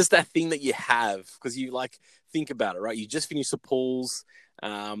 It's just that thing that you have because you think about it, right? You just finished the pools.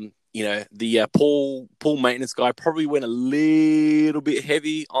 The pool maintenance guy probably went a little bit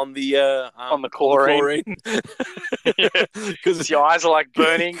heavy on the chlorine. Because your eyes are like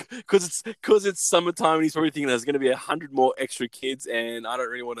burning. Because it's summertime and he's probably thinking there's going to be 100 more extra kids and I don't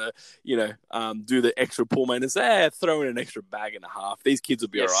really want to do the extra pool maintenance. Throw in an extra bag and a half. These kids will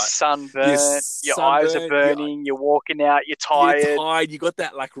be all right. Sunburnt. Your eyes are burning. You're walking out. You're tired. You got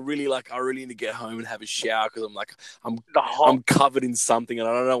that I really need to get home and have a shower because I'm covered in something and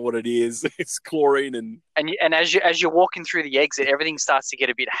I don't know what it is. It's chlorine and as you're walking through the exit, everything starts to get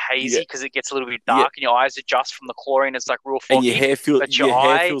a bit hazy because it gets a little bit dark and your eyes adjust from the chlorine. It's like real foggy. And your hair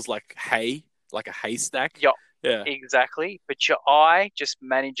feels like hay, like a haystack. Yeah, exactly. But your eye just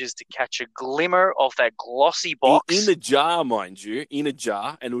manages to catch a glimmer of that glossy box in a jar, mind you,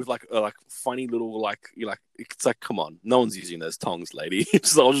 and with like funny little it's like, come on, no one's using those tongs, lady.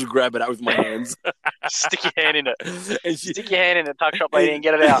 So I'll just grab it out with my hands. Stick your hand in it. Stick your hand in the tuck shop, lady, and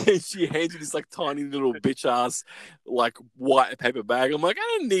get it out. And she hands you this tiny little bitch ass white paper bag. I'm like,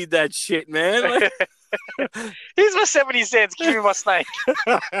 I don't need that shit, man. Here's my 70 cents. Give me my snake.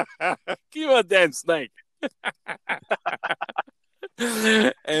 Give me my damn snake.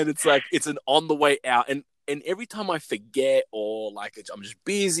 And it's an on the way out, and every time I forget or I'm just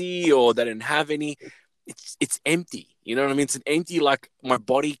busy or they didn't have any, it's empty. You know what I mean? It's an empty, my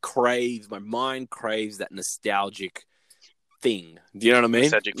body craves, my mind craves that nostalgic thing. Do you know what I mean?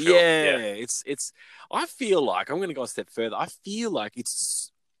 Nostalgic feel. Yeah. It's I feel like I'm gonna go a step further. I feel like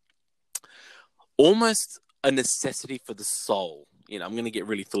it's almost a necessity for the soul. I'm going to get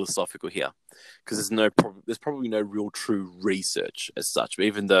really philosophical here because there's probably no real true research as such. But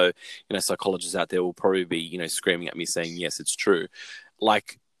even though, psychologists out there will probably be, screaming at me saying, yes, it's true.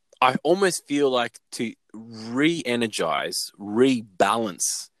 I almost feel like to re-energize,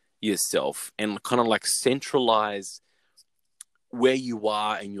 rebalance yourself and kind of centralize where you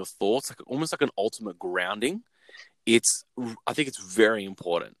are and your thoughts, almost like an ultimate grounding. I think it's very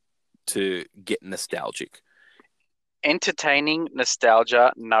important to get nostalgic. Entertaining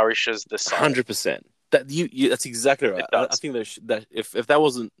nostalgia nourishes the soul. 100%. that's exactly right. I think that if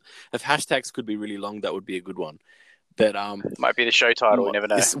hashtags could be really long, that would be a good one. But might be the show title. We never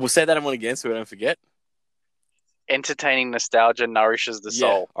know. We'll say that one again so we don't forget. Entertaining nostalgia nourishes the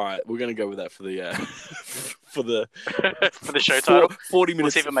soul. All right, we're gonna go with that for the for the for the show title. 40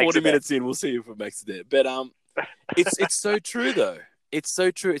 minutes. We'll 40 minutes in, we'll see if it makes it there. But it's so true though. It's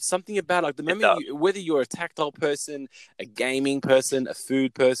so true. It's something about like the moment whether you're a tactile person, a gaming person, a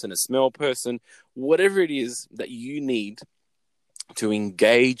food person, a smell person, whatever it is that you need to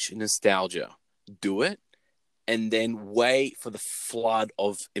engage in nostalgia, do it, and then wait for the flood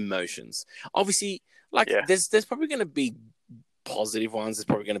of emotions. Obviously. Like, there's probably going to be positive ones. There's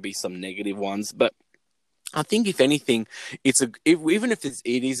probably going to be some negative ones. But I think, if anything, even if it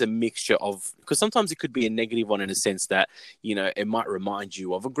is a mixture of... Because sometimes it could be a negative one in a sense that, you know, it might remind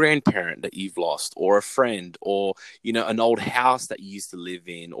you of a grandparent that you've lost or a friend or, you know, an old house that you used to live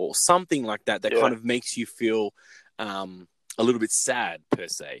in or something like that kind of makes you feel a little bit sad, per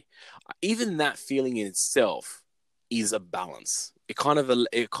se. Even that feeling in itself is a balance. It kind of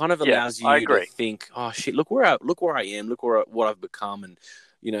allows you to think, oh shit, look where I am, what I've become, and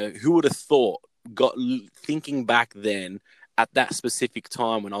you know, who would have thought? Thinking back then at that specific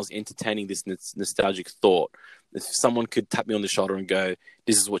time when I was entertaining this nostalgic thought, if someone could tap me on the shoulder and go,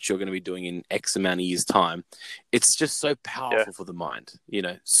 "This is what you're going to be doing in X amount of years' time," it's just so powerful for the mind. You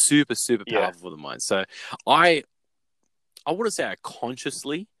know, super powerful for the mind. So I wouldn't say I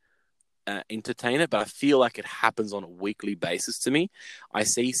consciously entertain it, but I feel like it happens on a weekly basis to me. I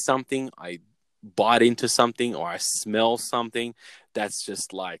see something, I bite into something, or I smell something that's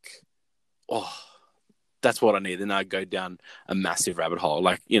just like, oh, that's what I need. Then I go down a massive rabbit hole.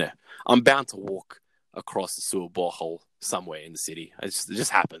 Like, you know, I'm bound to walk across the sewer borehole somewhere in the city. It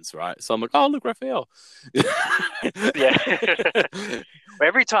just happens, right? So I'm like, oh, look, Raphael.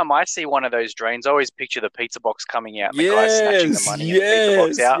 Every time I see one of those drains, I always picture the pizza box coming out and the guy snatching the money and the pizza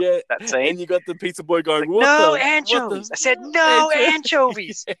box out. Yeah. That scene. And you got the pizza boy going, like, no anchovies. I said, no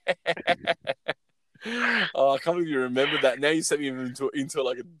anchovies. Oh, I can't believe you remember that. Now you sent me into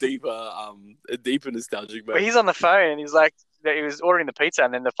like a deeper nostalgic mode. But he's on the phone and he's like, he was ordering the pizza,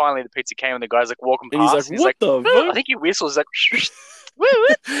 and then finally the pizza came, and the guy's like walking past. And he's like, what the fuck? I think he whistles. He's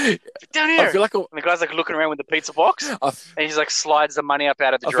like, down here. I feel like and the guy's like looking around with the pizza box, and he's like slides the money up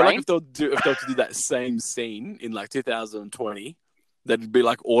out of the drain. I feel like if they were to do that same scene in like 2020, that'd be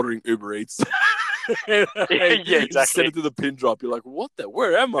like ordering Uber Eats. Yeah, exactly. Send it to the pin drop. You're like, what the?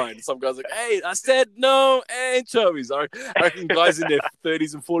 Where am I? And some guy's like, hey, I said no anchovies. I reckon guys in their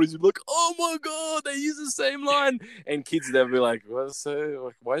 30s and 40s would be like, oh my god, they use the same line. And kids, they'll be like, well, so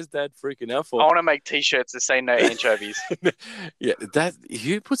like, why is Dad freaking out for? I want to make T-shirts that say no anchovies. Yeah,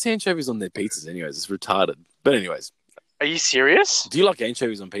 who puts anchovies on their pizzas? Anyways, it's retarded. But anyways, are you serious? Do you like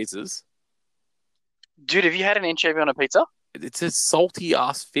anchovies on pizzas? Dude, have you had an anchovy on a pizza? It's a salty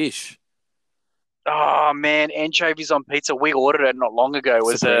ass fish. Oh man, anchovies on pizza. We ordered it not long ago. It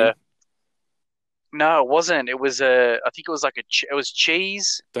was no, it wasn't. It was I think it was like it was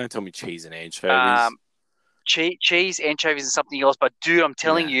cheese. Don't tell me cheese and anchovies. Cheese, anchovies, and something else. But dude, I'm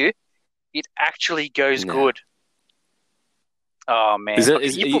telling you, it actually goes good. Oh man,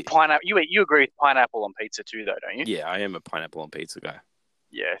 you put pineapple. You agree with pineapple on pizza too, though, don't you? Yeah, I am a pineapple on pizza guy.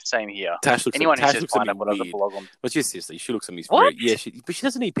 Yeah, same here. Anyone who says pineapple doesn't belong on. What's your sister? She looks at me. What? But she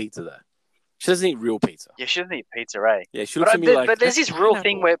doesn't eat pizza though. She doesn't eat real pizza. Yeah, she doesn't eat pizza, right? Yeah, she looks at me like... But there's this real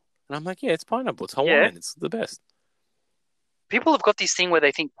thing where... And I'm like, yeah, it's pineapple. It's Hawaiian. It's the best. People have got this thing where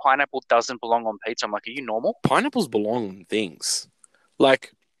they think pineapple doesn't belong on pizza. I'm like, are you normal? Pineapples belong on things.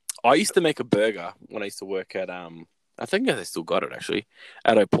 Like, I used to make a burger when I used to work at... I think they still got it, actually.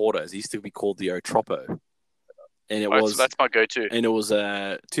 At Oporto's. It used to be called the Otropo. And that's my go-to. And it was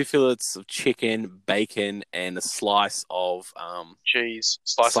 2 fillets of chicken, bacon, and a slice of cheese,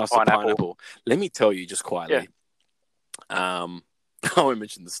 slice of pineapple. Let me tell you just quietly. Yeah. I won't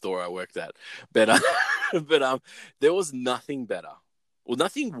mention the store I worked at, but there was nothing better, well,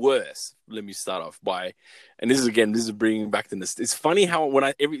 nothing worse. Let me start off by, and this is bringing back the. It's funny how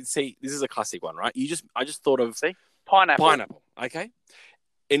when this is a classic one, right? I just thought of pineapple. Okay.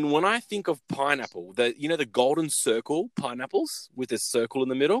 And when I think of pineapple, the golden circle pineapples with a circle in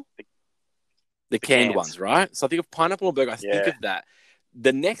the middle, the canned ones, right? So I think of pineapple on a burger. I think of that.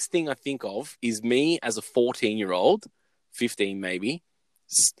 The next thing I think of is me as a 14-year-old, 15 maybe,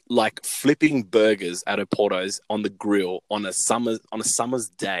 like flipping burgers at Oporto's on the grill on a summer's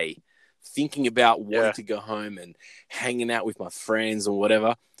day, thinking about wanting to go home and hanging out with my friends or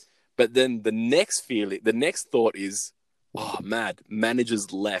whatever. But then the next thought is, oh, mad.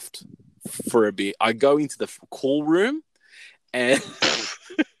 Managers left for a bit. I go into the cool room and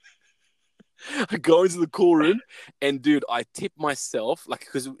I go into the cool room, and dude, I tip myself like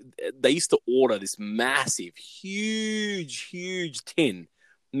because they used to order this massive tin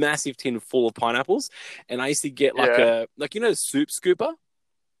full of pineapples, and I used to get like a a soup scooper.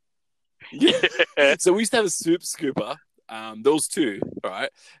 Yeah. So we used to have a soup scooper. There was two, all right,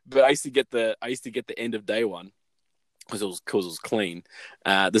 but I used to get the end of day one. Because it was clean.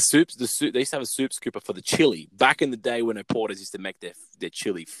 They used to have a soup scooper for the chili. Back in the day when porters used to make their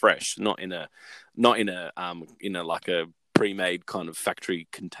chili fresh, not in a like a pre-made kind of factory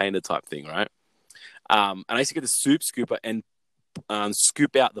container type thing, right? And I used to get the soup scooper and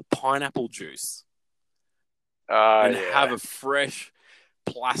scoop out the pineapple juice and have a fresh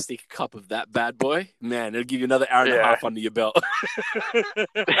plastic cup of that bad boy. Man, it'll give you another hour and a half under your belt.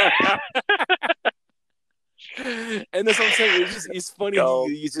 And that's what I'm saying. It's funny.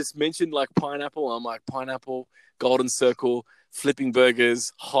 You just mentioned like pineapple. I'm like pineapple, golden circle, flipping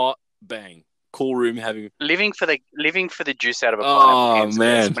burgers, hot, bang, cool room having living for the juice out of a pineapple. Oh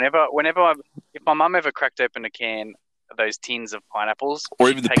man! If my mum ever cracked open a can of those tins of pineapples, or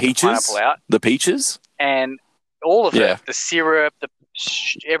even the peaches, the peaches, and all of it, the syrup,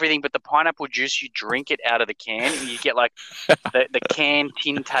 everything, but the pineapple juice, you drink it out of the can, and you get like the can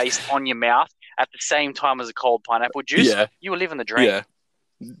tin taste on your mouth. At the same time as a cold pineapple juice, you were living the dream. Yeah.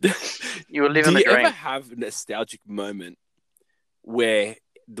 You were living the dream. Do you ever have a nostalgic moment where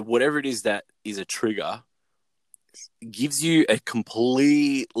whatever it is that is a trigger gives you a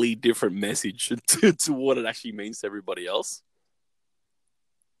completely different message to what it actually means to everybody else?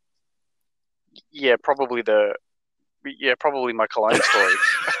 Yeah, probably my cologne story.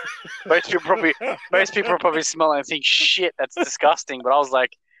 most people probably smell it and think, shit, that's disgusting. But I was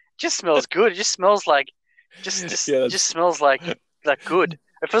like, just smells good. It just smells like smells like good.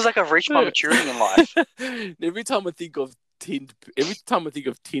 It feels like I've reached my maturity in life. Every time I think of tinned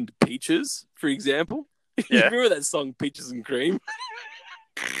peaches, for example, you remember that song "Peaches and Cream"?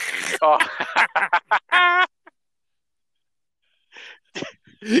 Oh.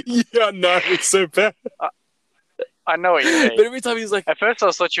 Yeah, no, it's so bad. I know what you mean. But every time he's like... At first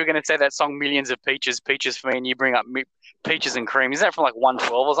I thought you were going to say that song Millions of Peaches for me, and you bring up Peaches and Cream. Is that from like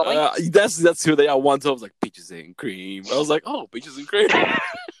 112 or something? That's who they are. 112 was like Peaches and Cream. I was like, oh, Peaches and Cream.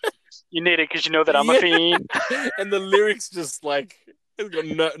 You need it because you know that I'm a fiend. And the lyrics just like... It's got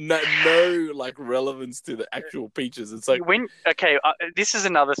no like relevance to the actual peaches. It's like... this is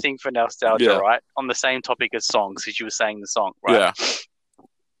another thing for nostalgia, right? On the same topic as songs, as you were saying the song, right? Yeah.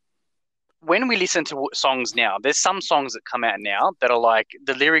 When we listen to songs now, there's some songs that come out now that are like,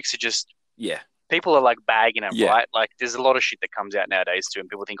 the lyrics are just... Yeah. People are like bagging them, right? Like there's a lot of shit that comes out nowadays too, and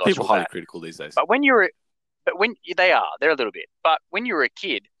people think, people are highly critical these days. But they're a little bit. But when you were a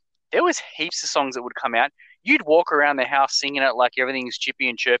kid, there was heaps of songs that would come out. You'd walk around the house singing it like everything's chippy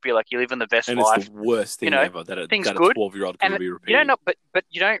and chirpy, like you live in the best life. It's the worst thing ever that a 12-year-old could be repeating. But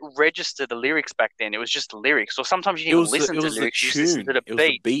you don't register the lyrics back then. It was just the lyrics. Or sometimes you didn't listen to the lyrics. You just listened to the beat. It was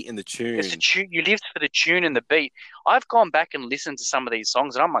the beat and the tune. It's the tune. You lived for the tune and the beat. I've gone back and listened to some of these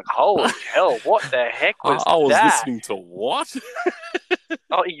songs, and I'm like, holy hell, what the heck was that? I was listening to what?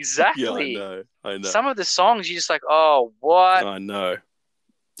 Oh, exactly. Yeah, I know. Some of the songs, you're just like, oh, what? I know.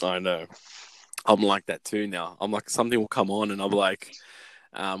 I'm like that too now. I'm like, something will come on and I'm like,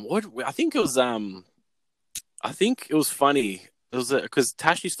 what? I think it was funny. It was because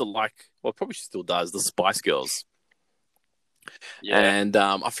Tash used to like, well, probably she still does, the Spice Girls. Yeah. And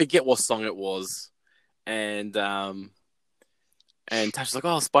I forget what song it was. And Tash was like,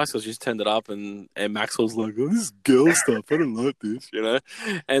 oh, Spice Girls, just turned it up. And Maxwell's like, oh, this is girl stuff. I don't like this,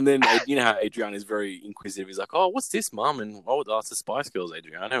 And then, you know how Adriana is very inquisitive. He's like, oh, what's this, Mum? And, oh, that's the Spice Girls,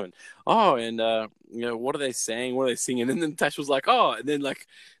 Adriana. And, what are they saying? What are they singing? And then Tash was like, oh. And then, like,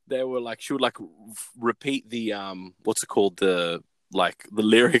 they were like, she would, like, repeat the, what's it called? The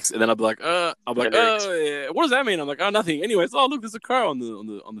lyrics, and then I'd be like, oh, yeah. What does that mean? I'm like, oh, nothing. Anyways, oh, look, there's a car on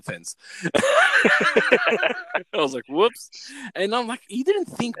the fence. I was like, whoops. And I'm like, you didn't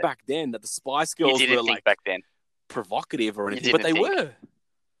think back then that the Spice Girls were like back then provocative or anything, but they were.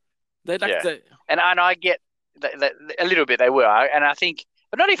 They like and I get that a little bit they were, and I think,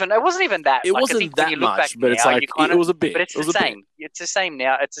 but not even. It wasn't even that. It wasn't that much, but it's like it was a bit. But it's the same. It's the same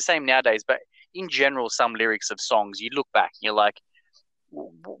now. It's the same nowadays. But in general, some lyrics of songs, you look back, and you're like,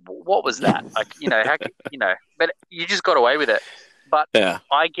 what was that? Like, but you just got away with it. But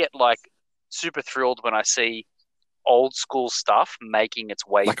I get like super thrilled when I see old school stuff making its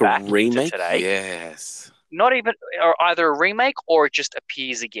way like back a remake to today. Yes. Not even, or either a remake or it just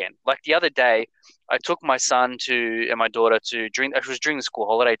appears again. Like the other day, I took my son and my daughter it was during the school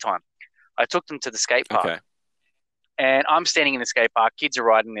holiday time. I took them to the skate park. Okay. And I'm standing in the skate park. Kids are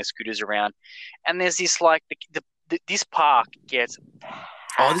riding their scooters around, and there's this like this park gets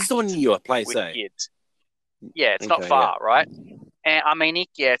Oh, this is the one in your place, with eh? kids. Yeah, it's not Okay, far, right? And I mean, it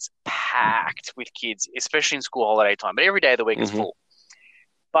gets packed with kids, especially in school holiday time. But every day of the week it's Mhm. full.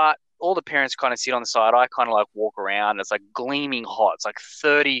 But all the parents kind of sit on the side. I kind of like walk around. It's like gleaming hot. It's like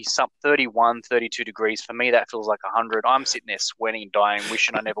 31, 32 degrees. For me, that feels like 100. I'm sitting there sweating, dying,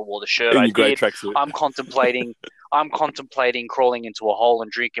 wishing I never wore the shirt In I your great did. tracksuit. I'm contemplating crawling into a hole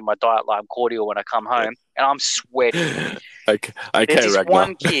and drinking my Diet Lime cordial when I come home, and I'm sweating. Okay, There's this Ragnar.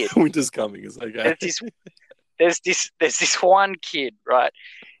 one kid. Winter's coming. It's okay. There's this one kid, right?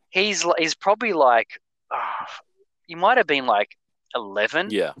 He's probably like, he might have been like 11,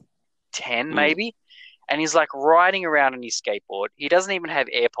 Yeah. 10 maybe, and he's like riding around on his skateboard. He doesn't even have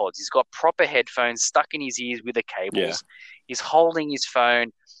AirPods. He's got proper headphones stuck in his ears with the cables. Yeah. He's holding his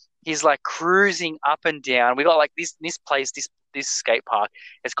phone. He's like cruising up and down. We got like this place, this skate park.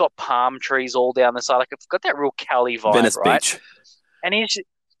 It's got palm trees all down the side. Like it's got that real Cali vibe, Venice right? Beach. And it's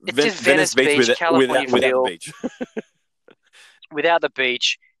just Venice Beach, without California the feel. beach. Without the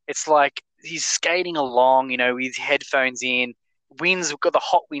beach, it's like he's skating along, you know, with his headphones in. Winds, got the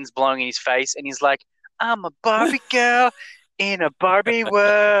hot winds blowing in his face, and he's like, "I'm a Barbie girl in a Barbie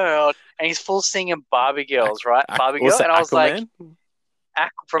world," and he's full singing Barbie girls, right? Barbie girl, and I was like,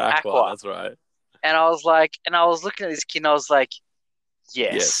 from Aqua. That's right. And I was like, and I was looking at this kid, and I was like,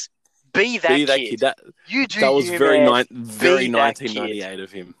 "Yes, be that kid. You do. That was you, very man. very Be that 1998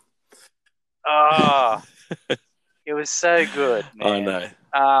 of him. Ah, it was so good, man. I know.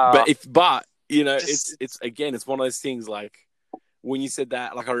 But you know, just- it's one of those things like when you said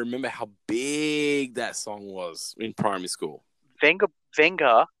that, like I remember how big that song was in primary school. Venga,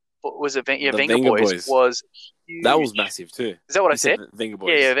 was it? Yeah, The Venga Venga Boys Boys. was huge. That was massive too. Is that what I You said? the Venga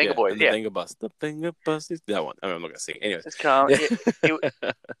Boys. Yeah, Venga Boys. And Yeah. the Venga Bus. The Venga Bus is that one. I mean, I'm not gonna sing. Anyways. It's calm.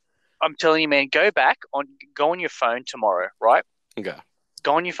 I'm telling you, man, go on your phone tomorrow, right? Okay.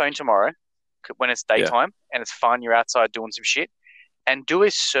 Go on your phone tomorrow when it's daytime and it's fun. You're outside doing some shit, and do a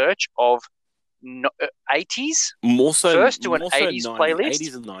search of 80s. More so. First, do an more so 80s 90s, playlist,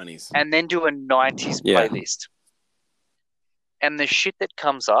 80s and 90s. and then do a 90s playlist. And the shit that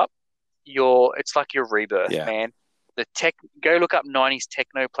comes up, it's like your rebirth, man. Go look up 90s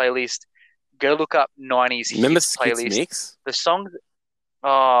techno playlist. Go look up 90s Remember hits Skits playlist. Mix? The songs.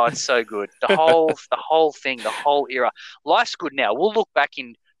 Oh, it's so good. The whole thing, the whole era. Life's good now. We'll look back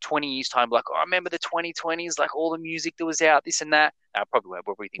in 20 years' time, like, I remember the 2020s, like all the music that was out, this and that. I probably won't.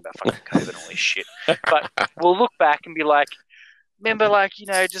 We'll think about fucking COVID and all this shit. But we'll look back and be like, remember, like, you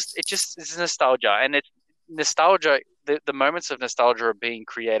know, it's nostalgia. And it's nostalgia, the moments of nostalgia are being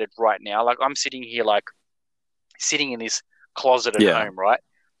created right now. Like, I'm sitting here, like, sitting in this closet at home, right?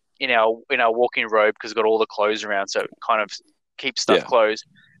 In our walk-in robe, because we've got all the clothes around, so it kind of keeps stuff closed.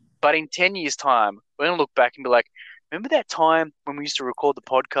 But in 10 years' time, we're going to look back and be like, remember that time when we used to record the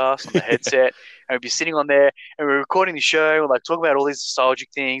podcast on the headset and we'd be sitting on there and we're recording the show and like talking about all these nostalgic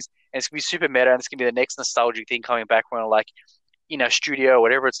things, and it's going to be super meta and it's going to be the next nostalgic thing coming back when we're like in a studio or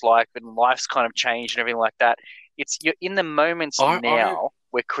whatever it's like, and life's kind of changed and everything like that. You're in the moments now.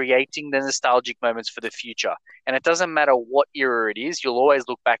 We're creating the nostalgic moments for the future. And it doesn't matter what era it is, you'll always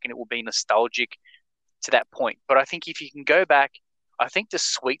look back and it will be nostalgic to that point. But I think if you can go back, I think the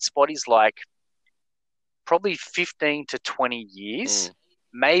sweet spot is like probably 15 to 20 years,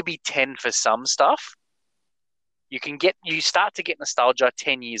 maybe 10 for some stuff. You start to get nostalgia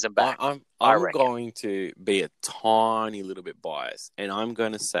 10 years and back. I'm going to be a tiny little bit biased, and I'm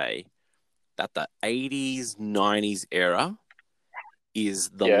going to say that the 80s, 90s era is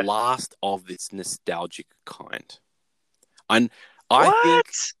the last of its nostalgic kind. And I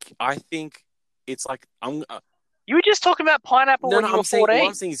think it's like you were just talking about Pineapple when you were 14. What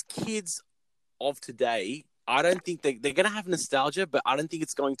I'm saying is kids of today, I don't think they're going to have nostalgia, but I don't think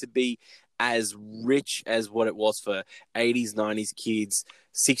it's going to be as rich as what it was for 80s, 90s kids,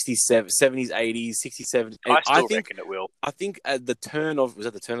 60s, 70s, 80s, 60s, 70s. I think reckon it will. I think at the turn of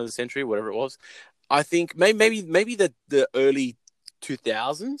the century, whatever it was, I think maybe the early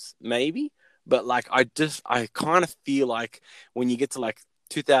 2000s, maybe. But like, I kind of feel like when you get to like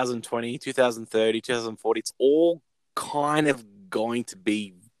 2020, 2030, 2040, it's all kind of going to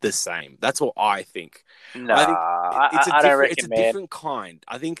be the same. That's what I think. No, I don't reckon, it's a different kind.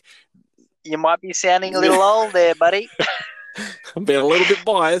 I think you might be sounding a little old there, buddy. I'm being a little bit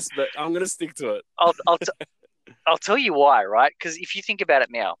biased, but I'm going to stick to it. I'll tell you why, right? Because if you think about it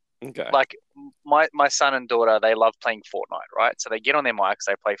now, okay, like my son and daughter, they love playing Fortnite, right? So they get on their mics,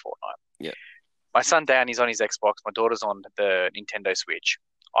 they play Fortnite. Yeah. My son Dan, he's on his Xbox. My daughter's on the Nintendo Switch.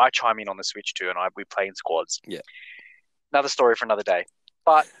 I chime in on the Switch too, and we play in squads. Yeah. Another story for another day.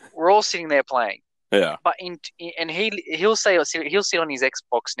 But we're all sitting there playing. Yeah. But he'll sit on his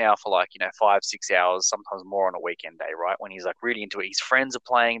Xbox now for like 5-6 hours, sometimes more on a weekend day, right? When he's like really into it, his friends are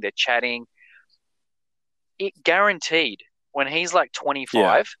playing, they're chatting. It guaranteed when he's like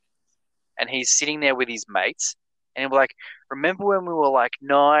 25 and he's sitting there with his mates, and he'll be like, "Remember when we were like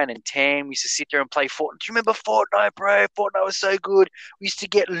 9 and 10? We used to sit there and play Fortnite. Do you remember Fortnite, bro? Fortnite was so good. We used to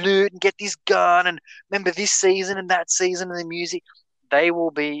get loot and get this gun, and remember this season and that season and the music." They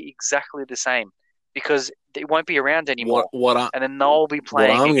will be exactly the same. Because it won't be around anymore, and then they'll be playing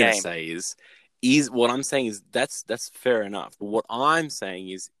what I'm a going to game. say is what I'm saying is that's fair enough. But what I'm saying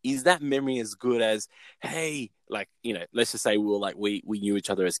is that memory as good as, hey, like, let's just say we knew each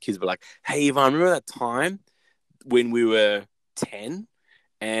other as kids, but like, hey, Ivan, remember that time when we were 10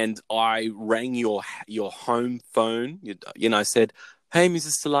 and I rang your home phone? I said, "Hey,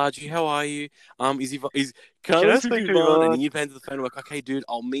 Mrs. Salaji, how are you? Can I speak to Ivan?" And then you'd answer the phone, like, "Okay, dude,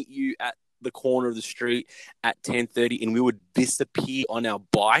 I'll meet you at the corner of the street at 10:30, and we would disappear on our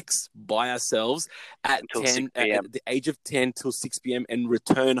bikes by ourselves at the age of 10 till 6 p.m. and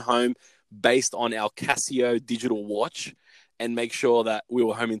return home based on our Casio digital watch and make sure that we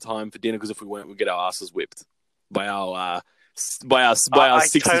were home in time for dinner, because if we weren't, we'd get our asses whipped by our 60s I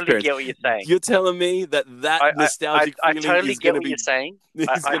totally parents. get what you're saying. You're telling me that nostalgic feeling is going to be saying.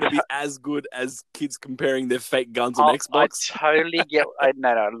 It's going to be as good as kids comparing their fake guns on Xbox. I totally get.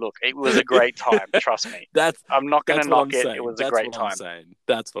 No. Look, it was a great time. Trust me. I'm not going to knock it. It was a great time.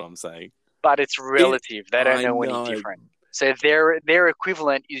 That's what I'm saying. But it's relative. They don't know any different. So their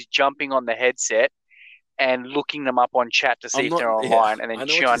equivalent is jumping on the headset and looking them up on chat to see if they're online, and then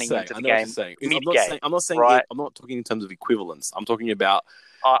tuning into the game mid-game. I'm not saying right? I'm not talking in terms of equivalence. I'm talking about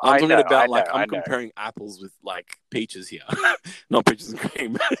I'm comparing apples with like peaches here, not peaches and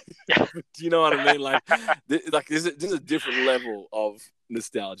cream. Do you know what I mean? Like, there's a different level of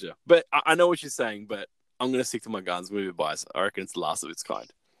nostalgia. But I know what you're saying. But I'm going to stick to my guns. I'm going to be biased. I reckon it's the last of its kind.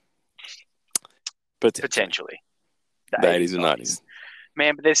 Potentially. The 80s and 90s.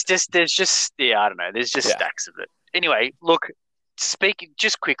 Man, but there's just I don't know. There's just stacks of it. Anyway, look. Speaking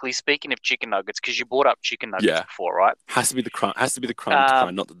of chicken nuggets, because you brought up chicken nuggets before, right? Has to be the crunch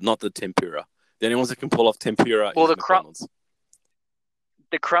kind, not the tempura. The only ones that can pull off tempura. Well, is McDonald's.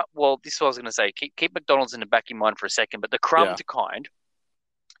 Well, this is what I was going to say. Keep McDonald's in the back of your mind for a second. But the crumbed kind.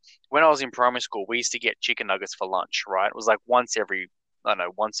 When I was in primary school, we used to get chicken nuggets for lunch. Right? It was like once every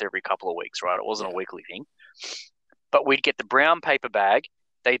couple of weeks. Right? It wasn't a weekly thing. But we'd get the brown paper bag.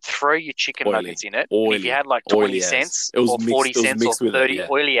 They'd throw your chicken nuggets in it. And if you had like 20 cents or 40 cents or 30,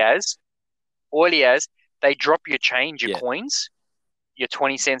 oily as, they drop your change, your coins, your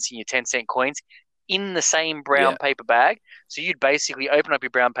 20 cents and your 10-cent coins in the same brown paper bag. So you'd basically open up your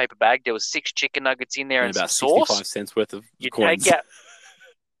brown paper bag. There was 6 chicken nuggets in there and about some sauce. 65 cents worth of coins.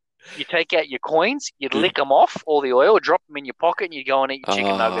 You take out your coins, you'd lick them off, all the oil, drop them in your pocket, and you'd go and eat your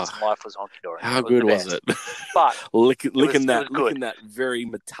chicken nuggets, and life was honky-dory. How good was it? But licking that very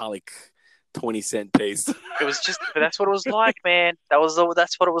metallic 20-cent piece. It was just, but that's what it was like, man. That's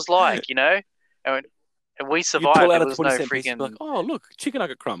what it was like, And we survived. You pull out there a was 20-cent no piece, freaking. like, oh look, chicken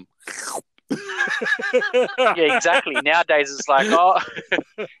nugget crumb. Yeah, exactly. Nowadays it's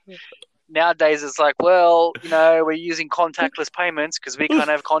like, well, we're using contactless payments because we can't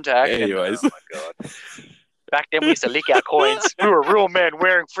have contact. Anyways. And, oh my God. Back then we used to lick our coins. We were real men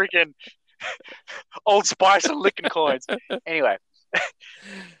wearing freaking Old Spice and licking coins. Anyway,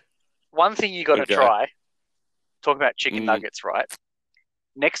 one thing you got to try, talking about chicken nuggets, right?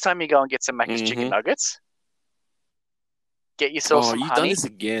 Next time you go and get some Macca's chicken nuggets, get yourself some honey. You've done this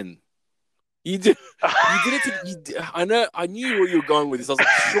again. You did it to. I knew where you were going with this. I was like,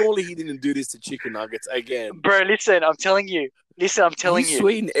 surely he didn't do this to chicken nuggets again. Bro, listen, I'm telling you. You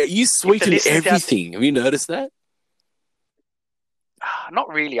sweeten everything. Have you noticed that?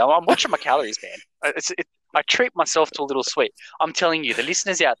 Not really. I'm watching my calories, man. I treat myself to a little sweet. I'm telling you, the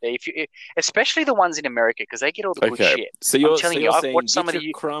listeners out there, especially the ones in America, because they get all the good shit. So I'm telling you, I've watched some of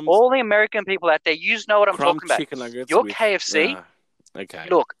all the American people out there. You know what I'm talking about. Chicken nuggets your KFC.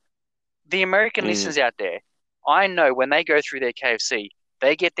 Look. The American listeners out there, I know when they go through their KFC,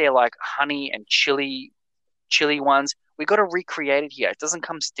 they get their like honey and chili ones. We got to recreate it here. It doesn't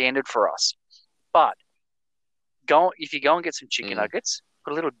come standard for us. But if you go and get some chicken nuggets,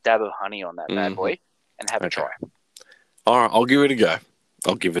 put a little dab of honey on that bad boy and have a try. All right, I'll give it a go.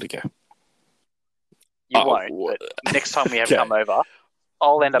 You won't, but next time we have come over,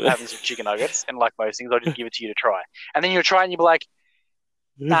 I'll end up having some chicken nuggets, and like most things, I'll just give it to you to try. And then you'll try and you'll be like,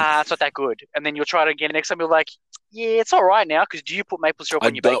 nah, it's not that good. And then you'll try it again next time. You're like, yeah, it's all right now. Because do you put maple syrup I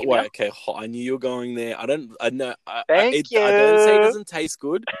on your don't bacon wait. now? Okay, I knew you were going there. I know. Thank you. I don't say it doesn't taste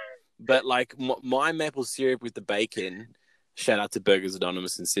good, but like my maple syrup with the bacon. Shout out to Burgers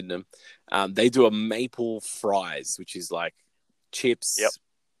Anonymous in Sydenham. They do a maple fries, which is like chips,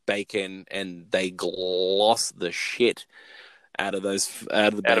 bacon, and they gloss the shit out of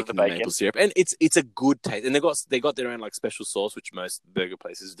the bacon and maple syrup, and it's a good taste. And they got their own like special sauce, which most burger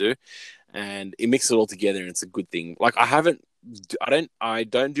places do, and it mixes it all together, and it's a good thing. Like I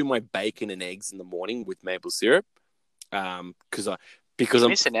don't do my bacon and eggs in the morning with maple syrup, because you're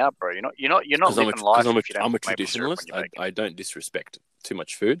missing out, bro. You're not living life. I'm a traditionalist. I don't disrespect too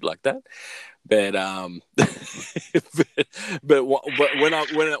much food like that, but but when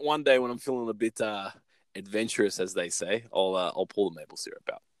one day when I'm feeling a bit adventurous, as they say, I'll pull the maple syrup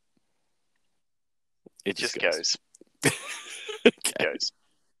out. It just goes. Okay. It goes.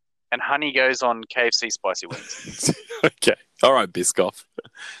 And honey goes on KFC spicy wings. Okay. All right, Biscoff.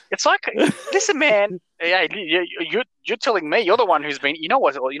 It's like, listen, man. Hey, you're telling me you're the one who's been. You know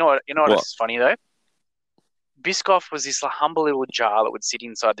what is funny though? Biscoff was this humble little jar that would sit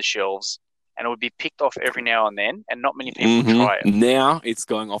inside the shelves, and it would be picked off every now and then, and not many people would try it. Now it's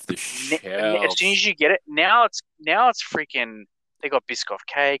going off the shelf. As soon as you get it, now it's freaking. They got Biscoff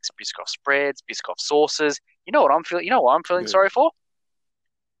cakes, Biscoff spreads, Biscoff sauces. You know what I'm feeling? You know what I'm feeling sorry for?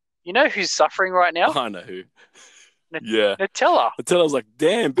 You know who's suffering right now? I know who. Yeah. Nutella. Nutella's like,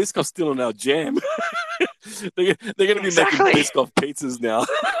 damn, Biscoff's stealing our jam. they're going to be making Biscoff pizzas now.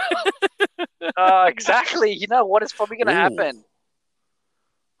 Exactly. You know what? It's probably going to happen.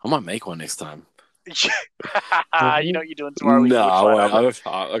 I might make one next time. You know what you're doing tomorrow? Yeah.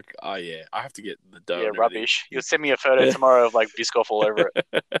 I have to get the dough. Yeah, rubbish. You'll send me a photo tomorrow of like Biscoff all over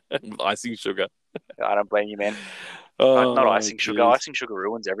it. Icing sugar. I don't blame you, man. Not icing sugar. Icing sugar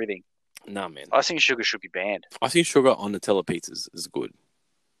ruins everything. Nah, man. Icing sugar should be banned. Icing sugar on Nutella pizzas is good.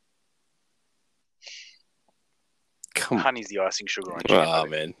 Come on. Honey's the icing sugar on chicken. Oh,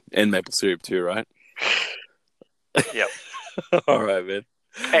 man. And maple syrup too, right? Yep. All right, man.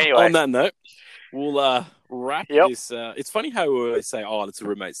 Anyway. On that note, we'll wrap this. It's funny how we say, oh, it's a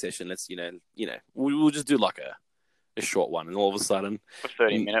remote session. Let's, we'll just do like a short one, and all of a sudden,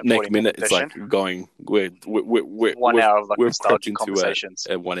 30-minute, next minute, it's like going. We're 1 hour of like nostalgic conversations.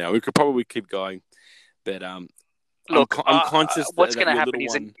 1 hour. We could probably keep going, but look, I'm conscious what's that going to happen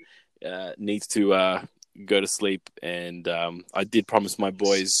is needs to go to sleep, and I did promise my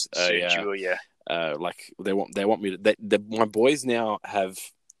boys. Like they want me to. My boys now have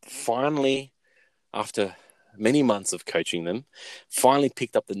finally, after many months of coaching them, finally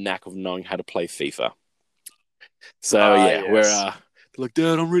picked up the knack of knowing how to play FIFA. So we're like,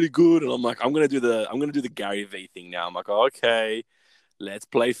 Dad, I'm really good, and I'm like, I'm gonna do the Gary V thing now. I'm like, okay, let's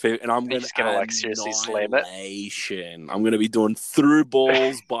play FIFA, and I'm gonna like seriously slam it. I'm gonna be doing through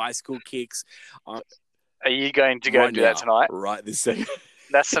balls, bicycle kicks. Are you going to go and do that tonight? Right this second.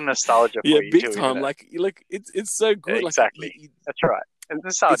 That's some nostalgia for you, big time. Like it's so good. Exactly. Like, that's right.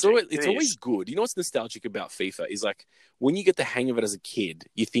 It's always good. You know what's nostalgic about FIFA is like when you get the hang of it as a kid,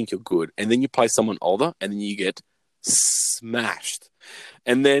 you think you're good, and then you play someone older, and then you get smashed.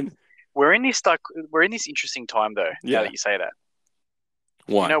 And then we're in this interesting time though. Now that you say that,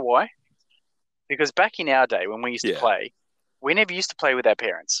 why? You know why? Because back in our day when we used to play, we never used to play with our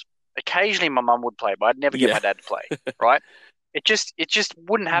parents. Occasionally, my mum would play, but I'd never get my dad to play. Right? It just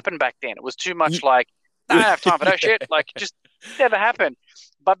wouldn't happen back then. It was too much like, I don't have time for that shit. Like, it just never happened.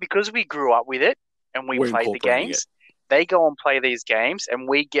 But because we grew up with it and we played the games, they go and play these games and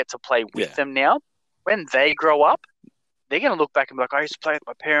we get to play with them now. When they grow up, they're going to look back and be like, I used to play with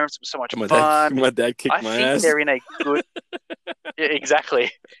my parents. It was so much fun. My dad kicked my ass. I think they're in a good...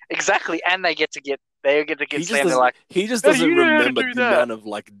 Exactly. And they get to slammed. They're like, he just doesn't remember the amount of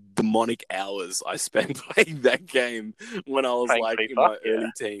like demonic hours I spent playing that game when I was like FIFA? In my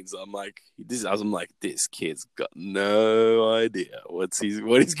early teens. I'm like, this kid's got no idea what he's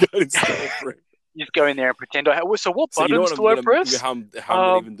going to store for him. You just go in there and pretend. So what buttons do I press? How I'm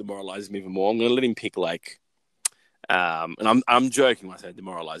even demoralize him even more. I'm going to let him pick like, and I'm joking when I say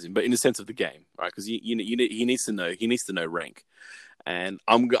demoralize him, but in the sense of the game, right? Because he needs to know rank. And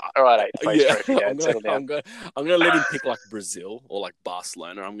I'm going. All right, I'm going to let him pick like Brazil or like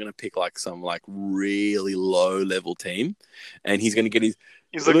Barcelona. I'm going to pick like some like really low level team, and he's going to get his.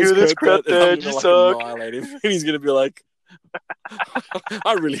 He's like, "This crap, Dad, you suck." Annihilate him, and he's going to be like,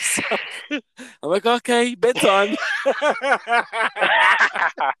 "I really suck." I'm like, "Okay, bedtime."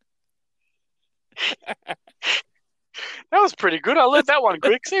 That was pretty good. I learned that one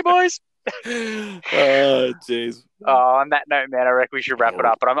quick. See, boys. Oh, jeez. On that note, man, I reckon we should wrap it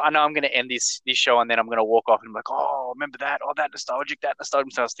up. But I know I'm going to end this show, and then I'm going to walk off and be like, oh, remember that? Oh, that nostalgic. So I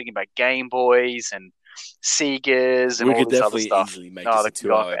was thinking about Game Boys and Segas and We all could this other definitely stuff. easily make Oh, this a that could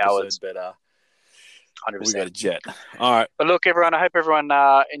go on 2-hour for episode, hours. but 100%. we got a jet. All right. But look, everyone, I hope everyone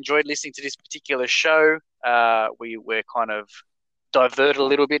enjoyed listening to this particular show. We're kind of diverted a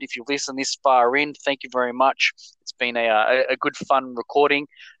little bit. If you've listened this far in, thank you very much. It's been a good, fun recording.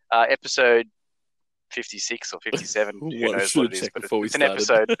 Episode 56 or 57. Who knows what it is, but it's an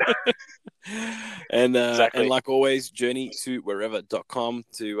episode. And Exactly. and like always, journey2wherever.com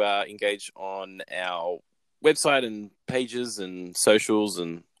to engage on our website and pages and socials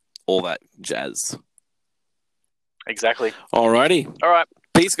and all that jazz. Exactly. Alrighty. All right.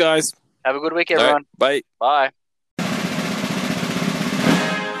 Peace, guys. Have a good week, All right, everyone. bye. Bye.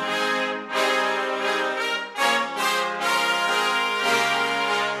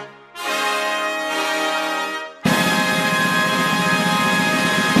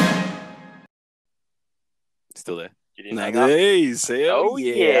 Still there. You didn't hang up. Nice. Oh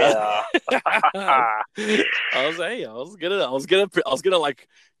yeah. I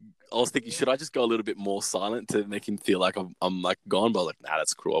was thinking, should I just go a little bit more silent to make him feel like I'm like gone? But like, nah,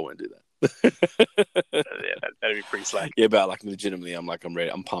 that's cruel. I won't do that. Yeah, that'd be pretty slack. Yeah, but like legitimately, I'm ready.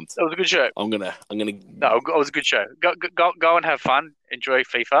 I'm pumped. That was a good show. I'm gonna. No, it was a good show. Go and have fun. Enjoy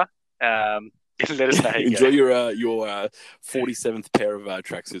FIFA. Let us know how you enjoy go. your 47th pair of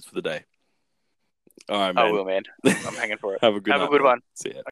tracksuits for the day. All right, man. I will, man. I'm hanging for it. Have a good Have night, a good man. one. See ya.